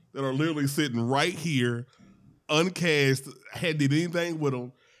April that are literally sitting right here, uncashed, hadn't did anything with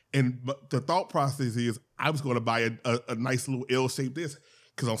them. And the thought process is I was going to buy a nice little L-shaped desk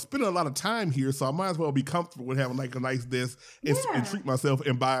because I'm spending a lot of time here, so I might as well be comfortable with having like a nice desk and treat myself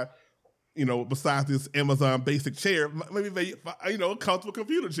and buy, besides this Amazon basic chair, maybe a comfortable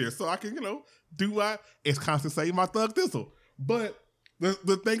computer chair so I can, it's constantly save my thug thistle. But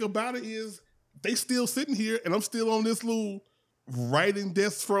the thing about it is they still sitting here and I'm still on this little writing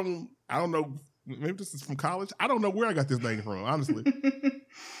desk from, I don't know, maybe this is from college. I don't know where I got this thing from, honestly.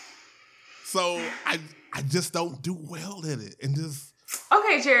 So I just don't do well at it. And just...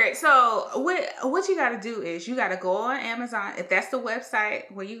 Okay, Jared. So what you got to do is you got to go on Amazon. If that's the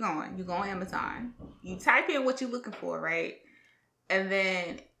website where you go on Amazon. You type in what you're looking for, right? And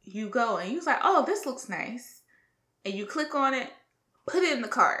then you go and you're like, oh, this looks nice. And you click on it, put it in the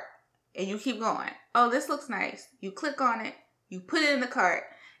cart, and you keep going. Oh, this looks nice. You click on it, you put it in the cart.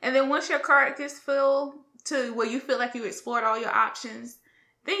 And then once your cart gets filled to where you feel like you explored all your options,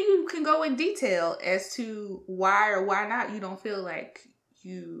 then you can go in detail as to why or why not you don't feel like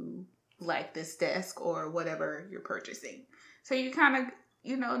you like this desk or whatever you're purchasing. So you kind of,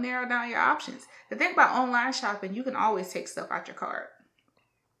 narrow down your options. The thing about online shopping, you can always take stuff out your cart.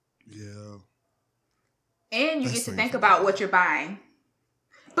 Yeah. And you get to think about what you're buying.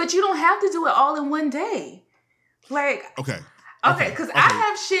 But you don't have to do it all in one day. Like... Okay, because I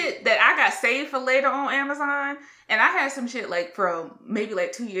have shit that I got saved for later on Amazon, and I had some shit like from maybe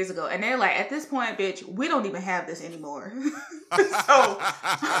like 2 years ago, and they're like, at this point, bitch, we don't even have this anymore. But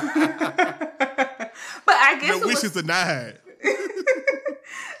I guess your wish is denied.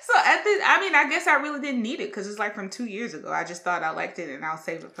 So I guess I really didn't need it because it's like from 2 years ago. I just thought I liked it, and I'll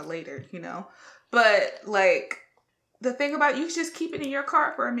save it for later, But like. The thing about you can just keep it in your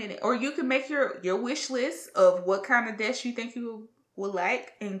cart for a minute. Or you can make your wish list of what kind of desk you think you would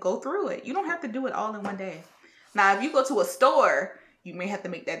like and go through it. You don't have to do it all in one day. Now, if you go to a store, you may have to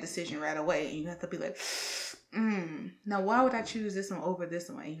make that decision right away. You have to be like, now why would I choose this one over this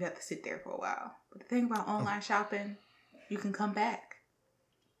one? You have to sit there for a while. But the thing about online shopping, you can come back.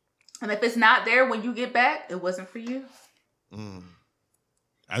 And if it's not there when you get back, it wasn't for you.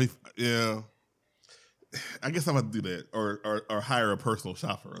 Yeah. I guess I'm going to do that or hire a personal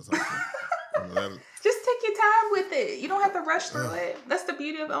shopper or something. Just take your time with it. You don't have to rush through it. That's the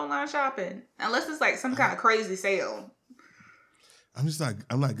beauty of online shopping. Unless it's like some kind of crazy sale.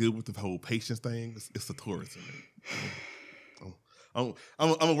 I'm not good with the whole patience thing. It's the tourist in me. I'm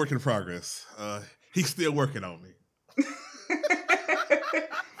a work in progress. He's still working on me.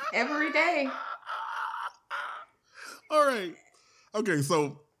 Every day. All right. Okay,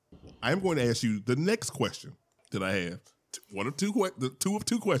 so I'm going to ask you the next question that I have. Two of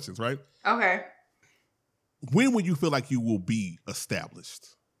two questions, right? Okay. when will you feel like you will be established?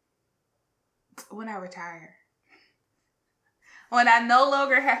 When I retire. When I no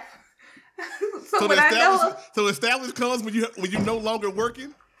longer have. So established comes when you no longer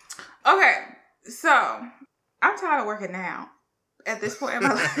working? Okay, so I'm tired of working now. At this point in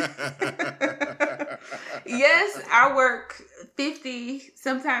my life. Yes, I work 50,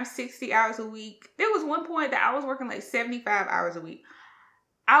 sometimes 60 hours a week. There was one point that I was working like 75 hours a week.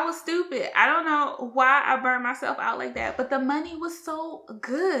 I was stupid. I don't know why I burned myself out like that, but the money was so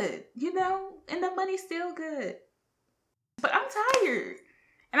good, and the money's still good. But I'm tired.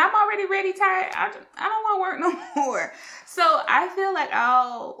 And I'm already tired. I don't want to work no more. So I feel like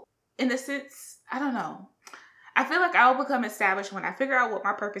in a sense, I don't know. I feel like I'll become established when I figure out what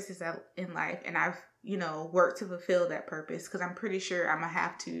my purpose is in life, and I've, worked to fulfill that purpose, because I'm pretty sure I'm going to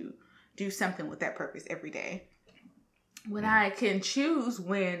have to do something with that purpose every day. When I can choose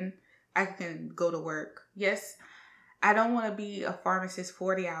when I can go to work. Yes, I don't want to be a pharmacist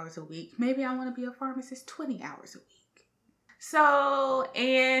 40 hours a week. Maybe I want to be a pharmacist 20 hours a week. So,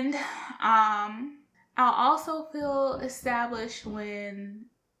 and I'll also feel established when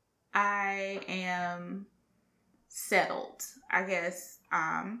I am settled, I guess,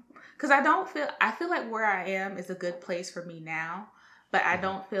 because I feel like where I am is a good place for me now, but I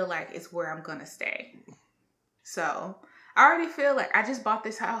don't feel like it's where I'm gonna stay. So I already feel like I just bought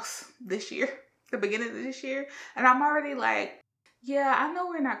this house this year, the beginning of this year, and I'm already like, yeah, I know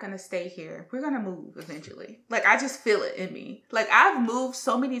we're not gonna stay here. We're gonna move eventually. Like, I just feel it in me. Like, I've moved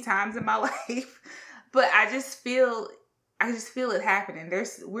so many times in my life, but I just feel it happening.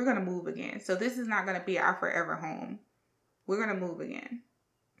 We're going to move again. So this is not going to be our forever home. We're going to move again.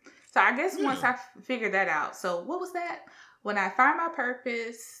 So I guess once I figure that out. So what was that? When I find my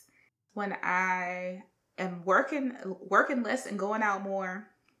purpose, when I am working less and going out more,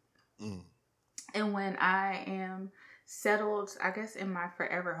 and when I am settled, I guess, in my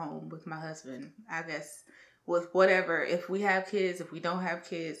forever home with my husband, I guess, with whatever, if we have kids, if we don't have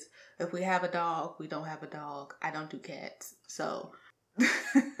kids, if we have a dog, we don't have a dog. I don't do cats. So,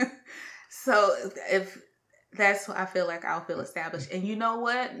 if that's what I feel like, I'll feel established. And you know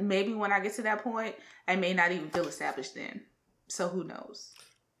what? Maybe when I get to that point, I may not even feel established then. So who knows?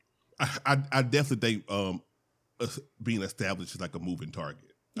 I definitely think being established is like a moving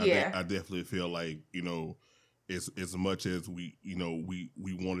target. I definitely feel like, as much as we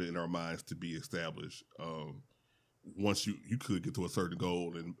want it in our minds to be established, once you could get to a certain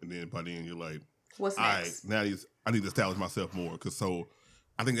goal, and then by then you're like, what's next? Now I need to establish myself more. So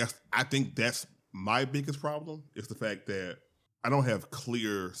I think that's my biggest problem, is the fact that I don't have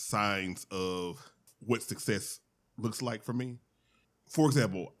clear signs of what success looks like for me. For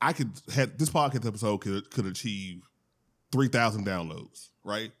example, this podcast episode could achieve 3,000 downloads,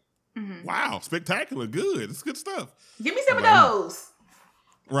 right? Mm-hmm. Wow, spectacular, good. It's good stuff. Give me some of those.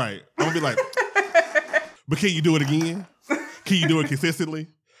 Right. I'm going to be like, but can you do it again? Can you do it consistently?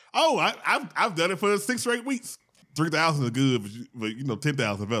 Oh, I've done it for 6 straight weeks. 3,000 is good, but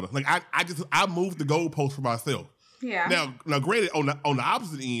 10,000 better. Like I moved the goalpost for myself. Yeah. Now, granted, on the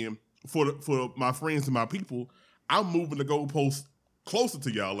opposite end, for my friends and my people, I'm moving the goalpost closer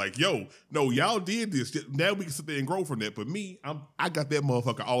to y'all. Like, yo, no, y'all did this. Now we can sit there and grow from that. But me, I got that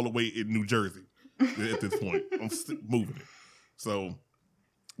motherfucker all the way in New Jersey at this point. I'm moving it. So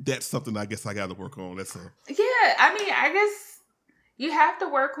that's something I guess I got to work on. I guess you have to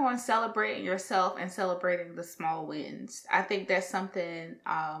work on celebrating yourself and celebrating the small wins. I think that's something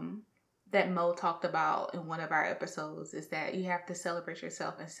that Mo talked about in one of our episodes, is that you have to celebrate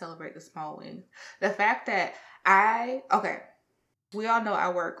yourself and celebrate the small wins. The fact that we all know I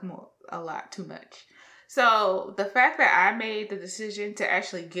work a lot too much. So the fact that I made the decision to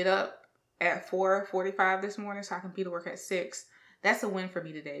actually get up at 4:45 this morning so I can be to work at 6, that's a win for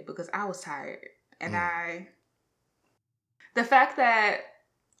me today, because I was tired. And the fact that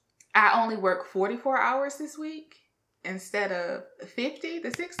I only work 44 hours this week instead of 50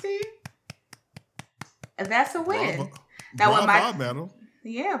 to 60, that's a win. But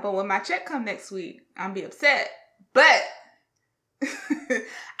when my check come next week, I'm be upset. But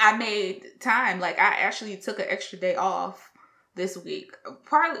I made time. Like, I actually took an extra day off this week,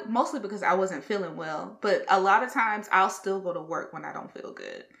 mostly because I wasn't feeling well. But a lot of times I'll still go to work when I don't feel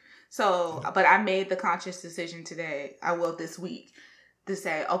good. So, but I made the conscious decision this week, to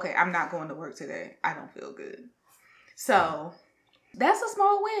say, okay, I'm not going to work today. I don't feel good. So that's a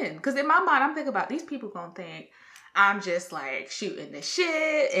small win. Because in my mind, I'm thinking about, these people going to think I'm just like shooting the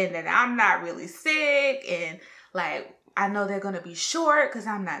shit, and then I'm not really sick, and like, I know they're going to be short because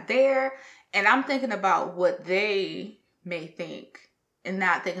I'm not there. And I'm thinking about what they may think and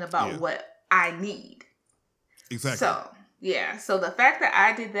not thinking about what I need. Exactly. So, yeah. So the fact that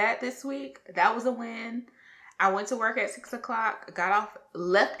I did that this week, that was a win. I went to work at 6 o'clock,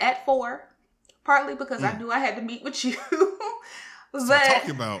 left at 4, partly because I knew I had to meet with you. But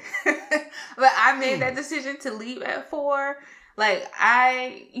talking about. But I made that decision to leave at 4. Like,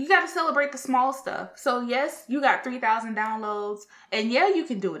 you got to celebrate the small stuff. So, yes, you got 3,000 downloads. And, yeah, you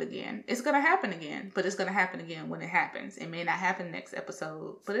can do it again. It's going to happen again. But it's going to happen again when it happens. It may not happen next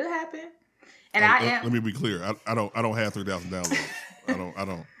episode, but it'll happen. And let me be clear. I don't have 3,000 downloads. I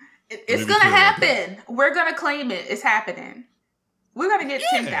don't. It's going to happen. We're going to claim it. It's happening. We're going to get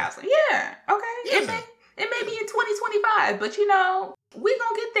 10,000. Yeah. Okay. Yeah. It may be in 2025, but, we're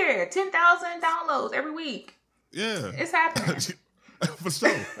going to get there. 10,000 downloads every week. Yeah. It's happening. For sure.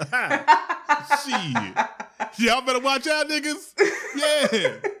 Shit. Y'all better watch out, niggas.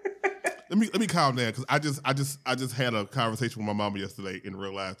 Yeah. Let me calm down because I just had a conversation with my mama yesterday and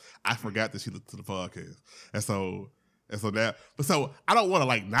realized I forgot that she listened to the podcast. And so I don't want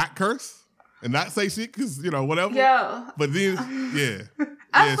to not curse and not say shit because whatever. Yeah. But then yeah.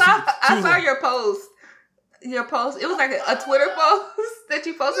 I saw your post. Your post. It was like a Twitter post that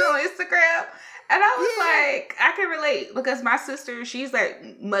you posted on Instagram. And I was like, I can relate because my sister, she's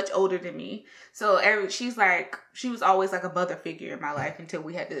much older than me. So she was always like a mother figure in my life until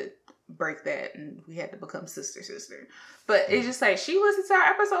we had to break that and we had to become sister. But it's just she listens to our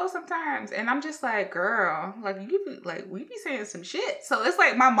episodes sometimes. And I'm just like, girl, we be saying some shit. So it's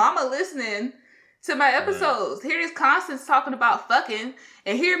like my mama listening to my episodes. Right. Here's Constance talking about fucking,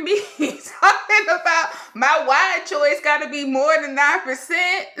 and hear me talking about my wine choice got to be more than 9%.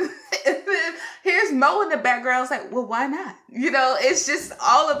 And then here's Mo in the background. It's like, well, why not? It's just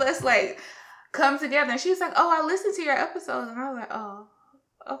all of us come together. And she's like, oh, I listened to your episodes. And I was like, oh,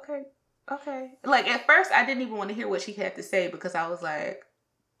 okay. At first, I didn't even want to hear what she had to say because I was like,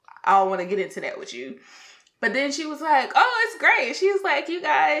 I don't want to get into that with you. But then she was like, oh, it's great. She was like, you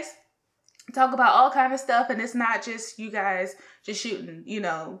guys talk about all kind of stuff, and it's not just you guys just shooting,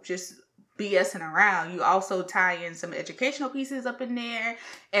 just BSing around. You also tie in some educational pieces up in there.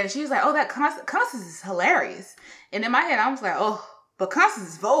 And she's like, oh, that Constance is hilarious. And in my head, I was like, oh, but Constance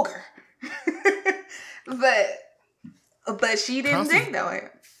is vulgar. but she didn't think that way.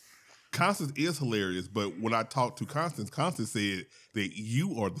 Constance is hilarious, but when I talked to Constance said that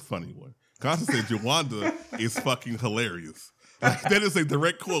you are the funny one. Constance said Jawanda is fucking hilarious. That is a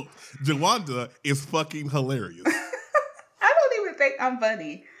direct quote. Jawanda is fucking hilarious. I don't even think I'm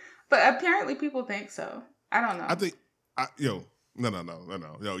funny, but apparently people think so. I don't know. I think, no.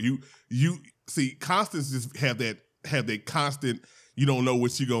 You see, Constance just have that constant. You don't know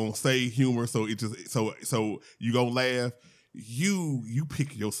what you gonna say humor, so it just so you gonna laugh. You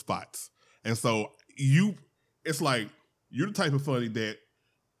pick your spots, and so it's like you're the type of funny that.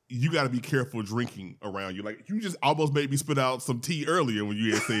 You got to be careful drinking around you. Like, you just almost made me spit out some tea earlier when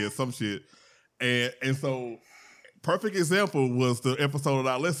you had said some shit. And so, perfect example was the episode that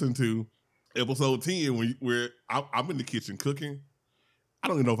I listened to, episode 10, where I'm in the kitchen cooking. I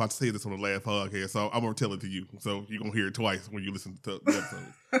don't even know if I said this on the last podcast, so I'm going to tell it to you. So, you're going to hear it twice when you listen to the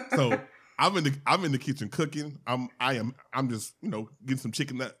episode. So, I'm in the kitchen cooking. I'm just, getting some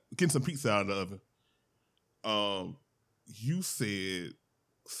getting some pizza out of the oven. You said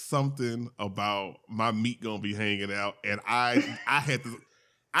something about my meat gonna be hanging out, and I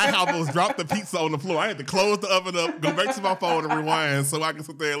almost dropped the pizza on the floor. I had to close the oven up, go back to my phone and rewind so I can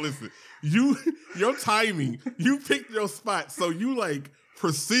sit there and listen. Your timing, you picked your spot, so you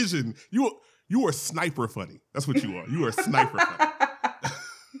precision. You are sniper funny. That's what you are. You are sniper funny.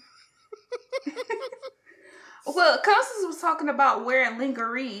 Well, Constance was talking about wearing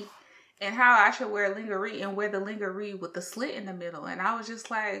lingerie. And how I should wear lingerie and wear the lingerie with the slit in the middle. And I was just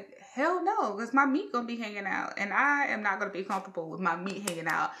like, hell no, because my meat going to be hanging out. And I am not going to be comfortable with my meat hanging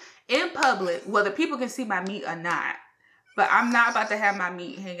out in public, whether people can see my meat or not. But I'm not about to have my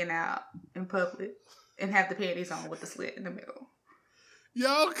meat hanging out in public and have the panties on with the slit in the middle.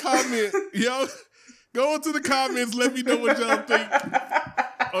 Y'all comment. Y'all go into the comments. Let me know what y'all think.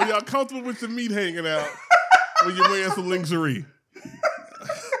 Are y'all comfortable with your meat hanging out when you're wearing some lingerie?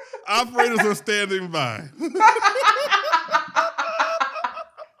 Operators are standing by.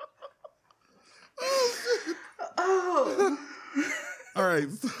 Oh. All right.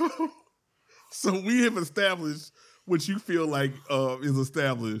 So we have established what you feel like is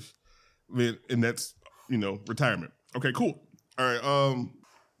established, and that's, retirement. Okay, cool. All right.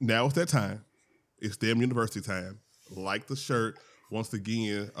 Now it's that time. It's damn university time. Like the shirt. Once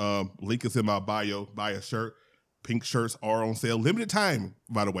again, link is in my bio. Buy a shirt. Pink shirts are on sale. Limited time,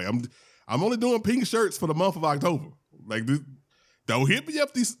 by the way. I'm only doing pink shirts for the month of October. Don't hit me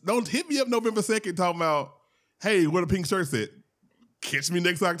up November 2nd talking about, hey, what a pink shirt said. Catch me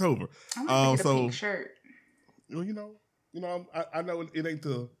next October. I'm gonna get a pink shirt. Well, I know it ain't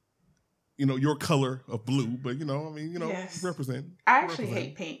the, your color of blue, but Yes. represent. I actually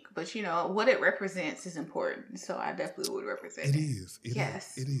hate pink, but what it represents is important, so I definitely would represent it. It is.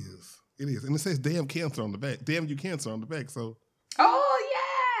 Yes. It is. And it says damn cancer on the back. Damn you cancer on the back. So. Oh,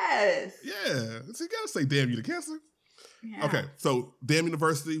 yes. Yeah. So you got to say damn you to cancer. Yeah. Okay. So damn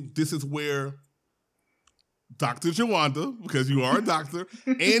university, this is where Dr. Jawanda, because you are a doctor,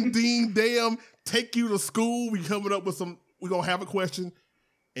 and Dean Damn take you to school. We coming up with we're going to have a question,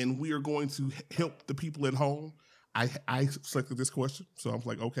 and we are going to help the people at home. I selected this question, so I'm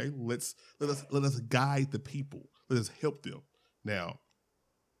like, okay, let us guide the people. Let us help them. Now,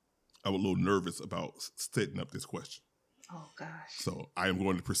 I'm a little nervous about setting up this question. Oh, gosh. So I am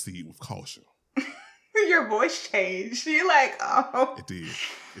going to proceed with caution. Your voice changed. You're like, oh. It did.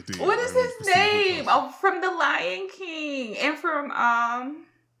 What is his name? Oh, from The Lion King and from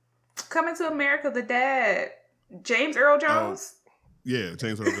Coming to America, the dad, James Earl Jones. Yeah,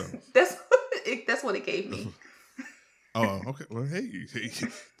 James Earl Jones. That's what it gave me. Oh, okay. Well, hey,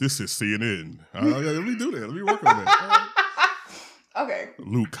 this is CNN. Let me do that. Let me work on that. Okay.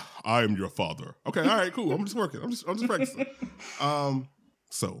 Luke, I am your father. Okay, all right, cool. I'm just working. I'm just practicing.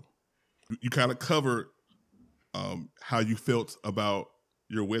 So you kind of covered how you felt about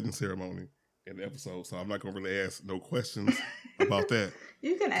your wedding ceremony in the episode, so I'm not going to really ask no questions about that.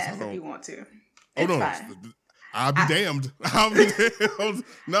 You can ask if you want to. Oh, no. I'll be damned. I'll be damned.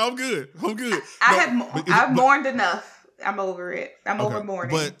 No, I'm good. I've mourned enough. I'm over it. I'm over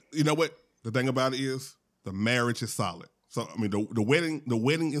mourning. But you know what? The thing about it is the marriage is solid. So, I mean, the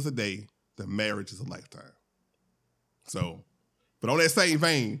wedding is a day. The marriage is a lifetime. So, but on that same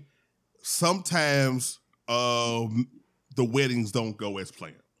vein, sometimes the weddings don't go as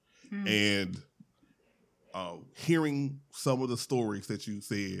planned. And hearing some of the stories that you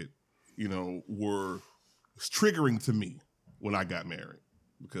said, were triggering to me when I got married,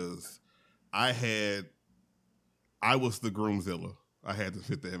 because I was the groomzilla. I had to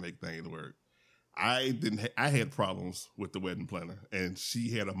fit there and make things work. I had problems with the wedding planner, and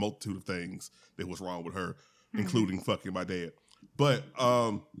she had a multitude of things that was wrong with her, including fucking my dad. But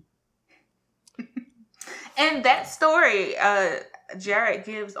and that story, Jared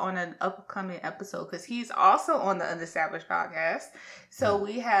gives on an upcoming episode, because he's also on the Unestablished podcast. So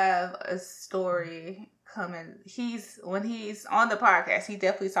we have a story coming. When he's on the podcast, he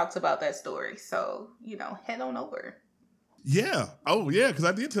definitely talks about that story. So, head on over. Yeah. Oh, yeah, because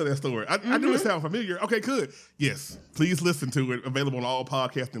I did tell that story. I knew it sounded familiar. Okay, good. Yes. Please listen to it. Available on all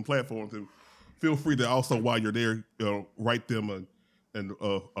podcasting platforms. And feel free to also, while you're there, write them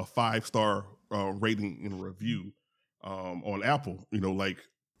a 5-star rating and review on Apple, like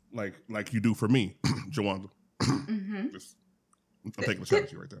you do for me, Jawanda. I'm taking a shot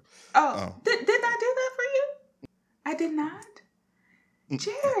at you right there. Oh, did I do that for you? I did not?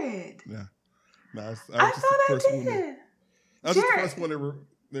 Jared. Yeah. No, I thought I did. I was just the first one ever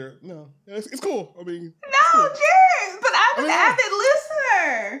there. No, it's cool. I mean, cool. Jared, but I'm an avid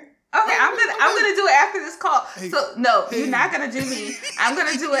listener. Okay, I'm gonna do it after this call. Hey, so no, you're not gonna do me. I'm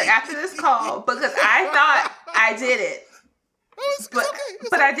gonna do it after this call, because I thought I did it. It's okay.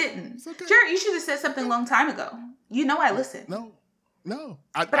 But I didn't. Okay. Jared, you should have said something a long time ago. I listened. No.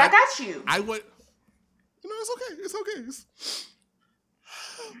 I got you. I would. It's okay.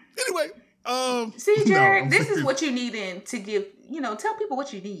 Anyway. See, Jared, this is what you need to give. Tell people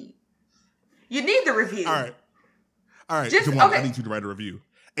what you need. You need the review. All right. Jawanda, I need you to write a review.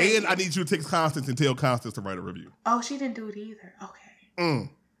 And I need you to take Constance and tell Constance to write a review. Oh, she didn't do it either. Okay.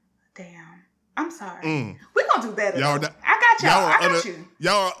 Damn. I'm sorry. We're going to do better. I got y'all. I got you.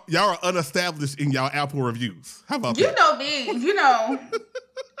 Y'all are unestablished in y'all Apple reviews. How about that? You know me.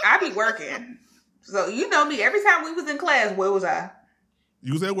 I be working. So you know me. Every time we was in class, where was I?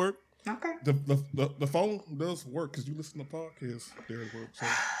 You was at work. Okay. The phone does work because you listen to podcasts there at work. So.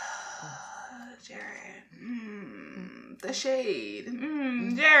 Jared, the shade.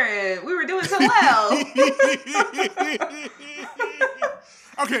 Jared, we were doing so well.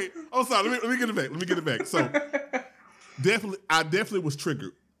 Okay. Oh, sorry. Let me get it back. So, I definitely was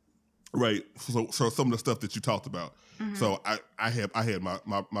triggered. Right. So some of the stuff that you talked about. So I had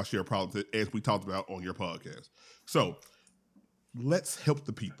my share of problems, as we talked about on your podcast. So let's help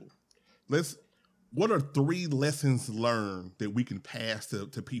the people. What are 3 lessons learned that we can pass to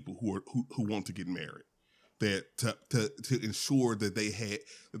people who want to get married, that to ensure that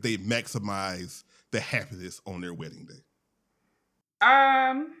they maximize the happiness on their wedding day?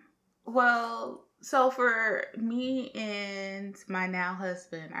 Well, So for me and my now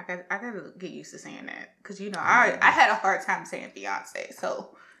husband, I gotta get used to saying that because I had a hard time saying fiance,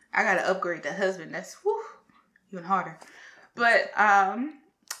 so I gotta upgrade the husband. That's even harder. But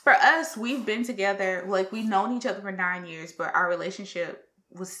for us, we've been together, like we've known each other for 9 years, but our relationship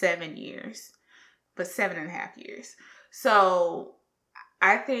was 7 years, but 7.5 years. So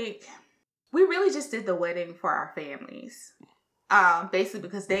I think we really just did the wedding for our families. Basically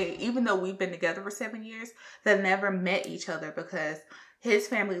because even though we've been together for 7 years, they never met each other because his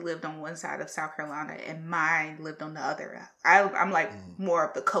family lived on one side of South Carolina and mine lived on the other. I'm like more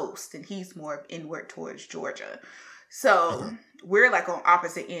of the coast and he's more inward towards Georgia. So we're like on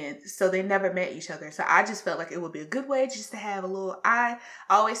opposite ends. So they never met each other. So I just felt like it would be a good way just to have a little, I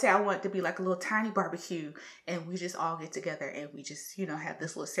always say I want it to be like a little tiny barbecue and we just all get together and we just, have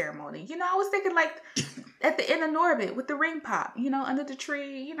this little ceremony. I was thinking like at the end of Norbit with the ring pop, under the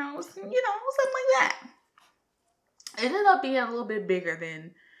tree, something like that. It ended up being a little bit bigger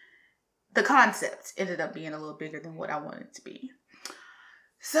than the concept ended up being a little bigger than what I wanted it to be.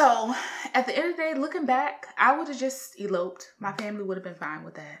 So, at the end of the day, looking back, I would have just eloped. My family would have been fine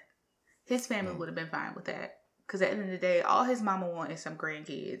with that. His family would have been fine with that. Because at the end of the day, all his mama wanted is some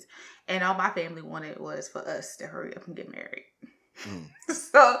grandkids. And all my family wanted was for us to hurry up and get married.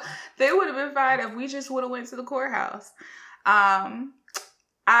 So, they would have been fine if we just would have went to the courthouse.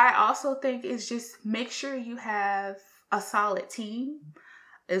 I also think it's just make sure you have a solid team.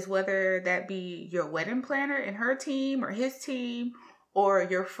 Is whether that be your wedding planner and her team or his team, or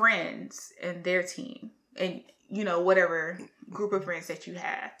your friends and their team and, whatever group of friends that you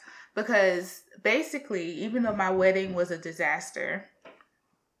have. Because basically, even though my wedding was a disaster,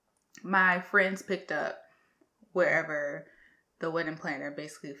 my friends picked up wherever the wedding planner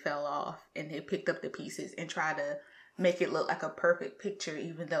basically fell off and they picked up the pieces and tried to make it look like a perfect picture,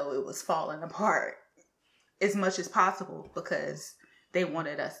 even though it was falling apart as much as possible because they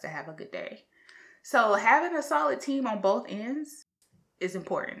wanted us to have a good day. So having a solid team on both ends is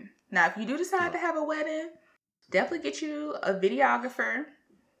important. Now, if you do decide to have a wedding, definitely get you a videographer.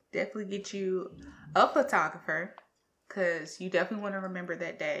 Definitely get you a photographer because you definitely want to remember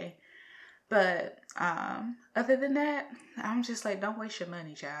that day. But other than that, I'm just like, don't waste your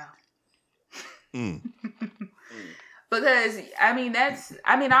money, child. Because, I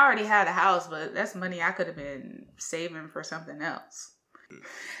already had a house, but that's money I could have been saving for something else.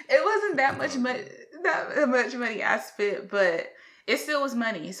 It wasn't that much money I spent, but it still was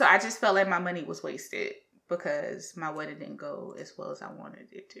money. So I just felt like my money was wasted because my wedding didn't go as well as I wanted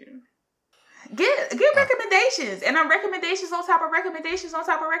it to. Get recommendations. And recommendations on top of recommendations on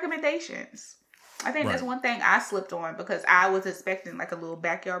top of recommendations. I think that's one thing I slipped on because I was expecting like a little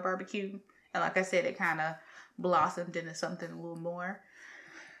backyard barbecue. And like I said, it kind of blossomed into something a little more.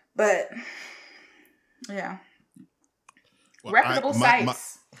 But, yeah. Well, reputable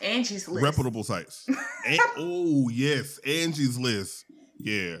sites. Angie's List. Reputable sites. Oh, yes. Angie's List.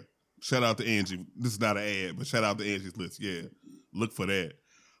 Yeah. Shout out to Angie. This is not an ad, but shout out to Angie's List. Yeah. Look for that.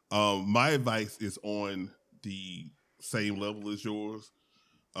 My advice is on the same level as yours.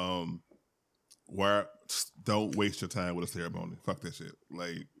 Where don't waste your time with a ceremony. Fuck that shit.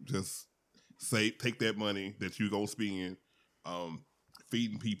 Like, just take that money that you gonna spend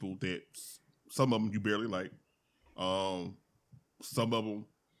feeding people that some of them you barely like. Some of them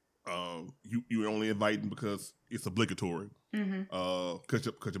you only inviting because it's obligatory. Because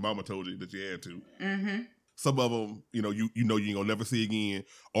your mama told you that you had to. Some of them, you ain't gonna never see again,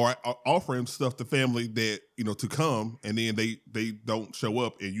 or offering stuff to family that to come, and then they don't show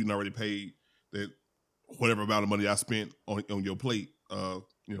up, and you already paid that whatever amount of money I spent on your plate.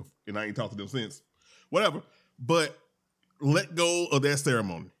 And I ain't talked to them since. Whatever, but let go of that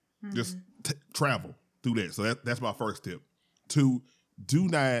ceremony. Just travel through that. So that's my first tip. 2, do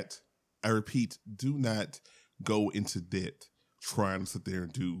not go into debt trying to sit there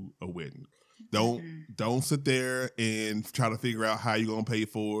and do a wedding. Don't sit there and try to figure out how you're gonna pay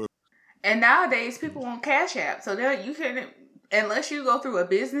for it. And nowadays people want Cash App, so there you can, unless you go through a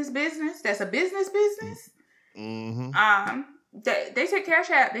business that's a business. They take Cash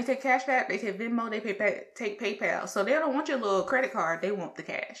App, they take Venmo, they take PayPal. So they don't want your little credit card; they want the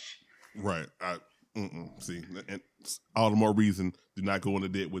cash. Right. See, and all the more reason do not go into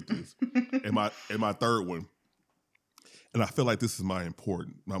debt with this. and my third one, and I feel like this is my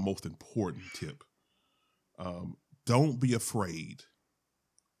most important tip. Don't be afraid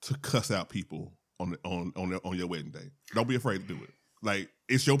to cuss out people on your wedding day. Don't be afraid to do it. Like,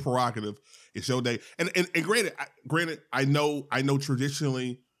 it's your prerogative. It's your day. And granted, I know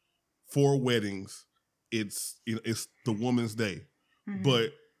traditionally for weddings, it's the woman's day,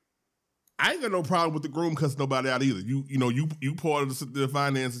 but I ain't got no problem with the groom cussing nobody out either. You part of the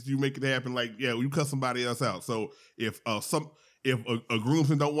finances, you make it happen. Like, yeah, you cuss somebody else out. So if a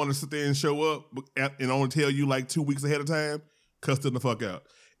groomsman don't want to sit there and show up and only tell you like 2 weeks ahead of time, cuss them the fuck out.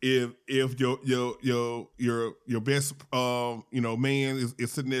 If your best man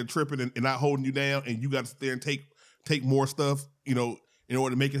is sitting there tripping and not holding you down, and you got to sit there and take more stuff, in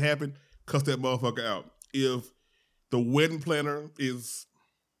order to make it happen, cuss that motherfucker out. If the wedding planner is,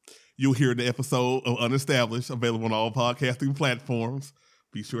 you'll hear the episode of Unestablished available on all podcasting platforms.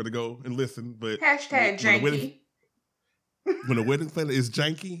 Be sure to go and listen. But hashtag janky. When the wedding planner is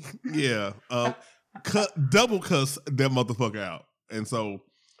janky, yeah, double cuss that motherfucker out. And so,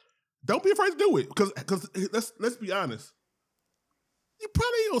 don't be afraid to do it, because let's be honest, you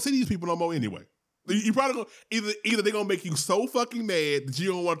probably ain't gonna see these people no more anyway. You probably gonna either they're gonna make you so fucking mad that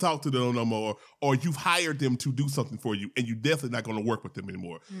you don't want to talk to them no more, or you've hired them to do something for you, and you definitely not gonna work with them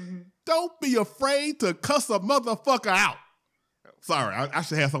anymore. Mm-hmm. Don't be afraid to cuss a motherfucker out. Sorry, I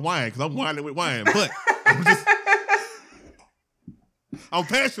should have some wine because I'm whining with wine, but I'm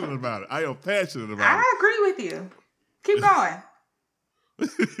passionate about it. I am passionate about it. I agree with you. Keep going.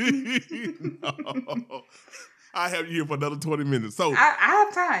 No. I have you here for another 20 minutes. So I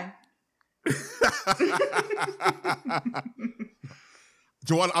have time.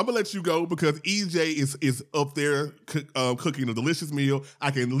 Jawanda, I'm gonna let you go because EJ is up there cooking a delicious meal.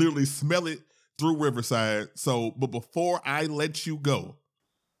 I can literally smell it through Riverside. So, but before I let you go,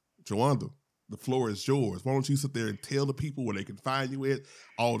 Jawanda, the floor is yours. Why don't you sit there and tell the people where they can find you at,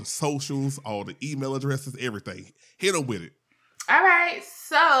 all the socials, all the email addresses, everything. Hit them with it. All right,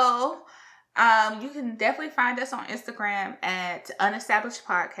 so you can definitely find us on Instagram at Unestablished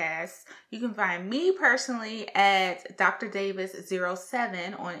Podcast. You can find me personally at Dr.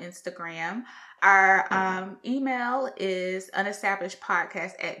 Davis07 on Instagram. Our email is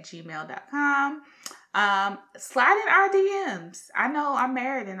unestablishedpodcast@gmail.com. Slide in our DMs. I know I'm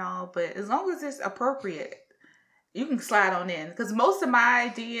married and all, but as long as it's appropriate, you can slide on in, because most of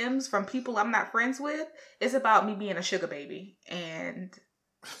my DMs from people I'm not friends with is about me being a sugar baby, and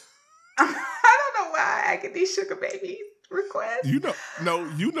I don't know why I get these sugar baby requests. You know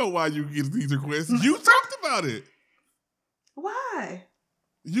why you get these requests. You talked about it. Why?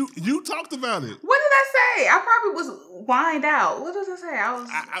 You talked about it. What did I say? I probably was whined out. What did I say? I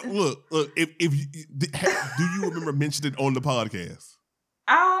was. Look. If you do you remember mentioning it on the podcast?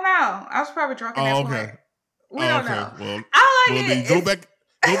 I don't know. I was probably drunk at that point. We don't know. Well, then go back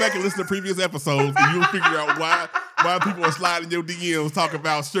and listen to previous episodes, and you'll figure out why people are sliding your DMs talking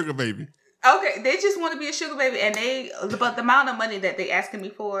about sugar baby. Okay, they just want to be a sugar baby, but the amount of money that they asking me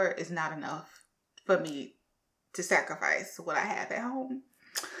for is not enough for me to sacrifice what I have at home.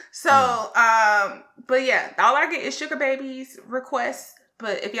 So, but yeah, all I get is sugar babies requests.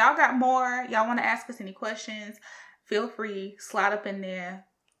 But if y'all got more, y'all want to ask us any questions, feel free, slide up in there.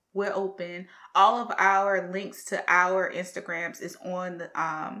 We're open. All of our links to our Instagrams is on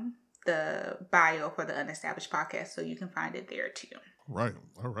the bio for the Unestablished Podcast, so you can find it there too. Right.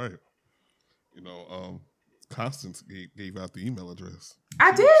 All right. Constance gave out the email address.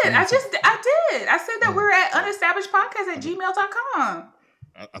 I did. I did. I said that we're at unestablishedpodcast@gmail.com.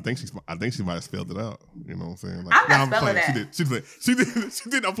 I think she might have spelled it out. You know what I'm saying? Like, I'm not spelling that. She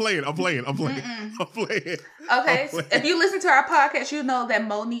did. I'm playing. Okay, if you listen to our podcast, you know that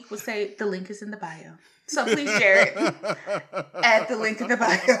Monique would say the link is in the bio. So please share it at the link in the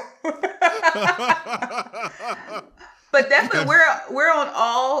bio. But definitely, we're on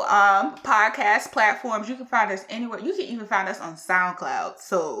all podcast platforms. You can find us anywhere. You can even find us on SoundCloud.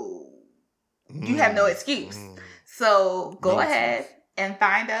 So you have no excuse. So go ahead and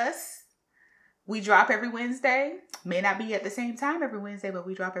find us. We drop every Wednesday. May not be at the same time every Wednesday, but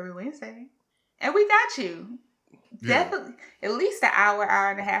we drop every Wednesday. And we got you. Yeah. Definitely at least an hour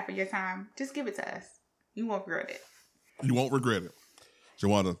and a half of your time. Just give it to us. You won't regret it. You won't regret it.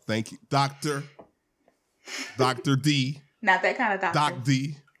 Jawanda, thank you. Dr. D. Not that kind of doctor. Doc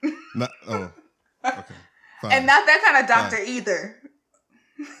D. Okay. Fine. And not that kind of doctor either.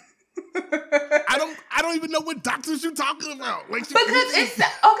 I don't even know what doctors you're talking about. Like, because it's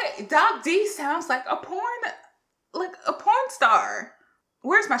okay. Doc D sounds like a porn star.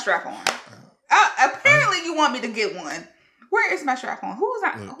 Where's my strap on? Apparently, you want me to get one. Where is my strap on? Who's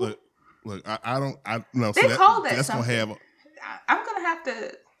that? Look. I don't. No. They call that that's something. Gonna have. I'm gonna have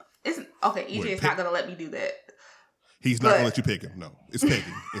to. EJ is not gonna let me do that. He's not gonna let you pick him. No, it's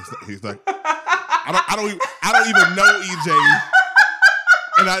pegging. He's like, I don't even know EJ.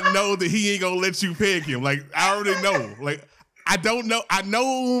 And I know that he ain't gonna let you peg him. Like, I already know. Like, I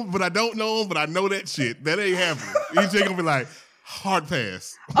know him, but I don't know him, but I know that shit. That ain't happening. EJ gonna be like, Hard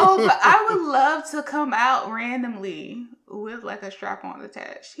pass. Oh, but I would love to come out randomly with like a strap on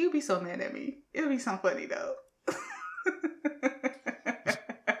attached. He would be so mad at me. It would be so funny though.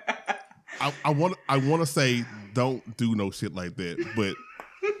 I want to say don't do no shit like that, but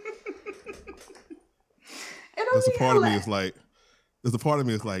there's a part of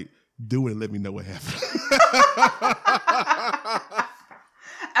me is like, do it and let me know what happened.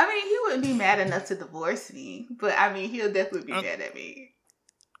 I mean, he wouldn't be mad enough to divorce me, but I mean, he'll definitely be mad at me.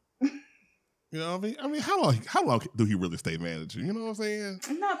 You know what I mean? I mean, how long do he really stay mad at you? You know what I'm saying?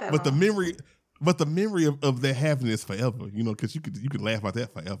 Not that but long. The memory of that happening is forever. You know, because you could laugh about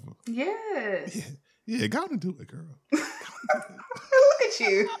that forever. Yes. Yeah, go on and do it, girl. Look at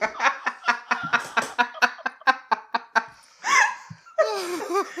you.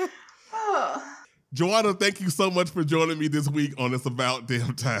 Jawanda, thank you so much for joining me this week on It's About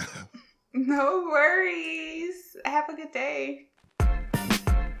Damn Time. No worries. Have a good day.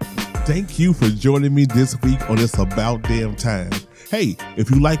 Thank you for joining me this week on It's About Damn Time. Hey,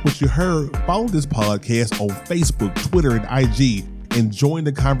 if you like what you heard, follow this podcast on Facebook, Twitter, and IG, and join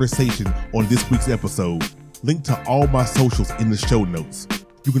the conversation on this week's episode. Link to all my socials in the show notes.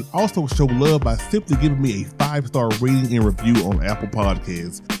 You can also show love by simply giving me a 5-star rating and review on Apple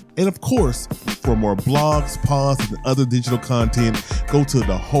Podcasts. And of course, for more blogs, pods, and other digital content, go to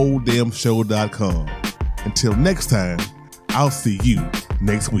thewholedamnshow.com. Until next time, I'll see you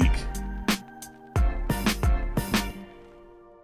next week.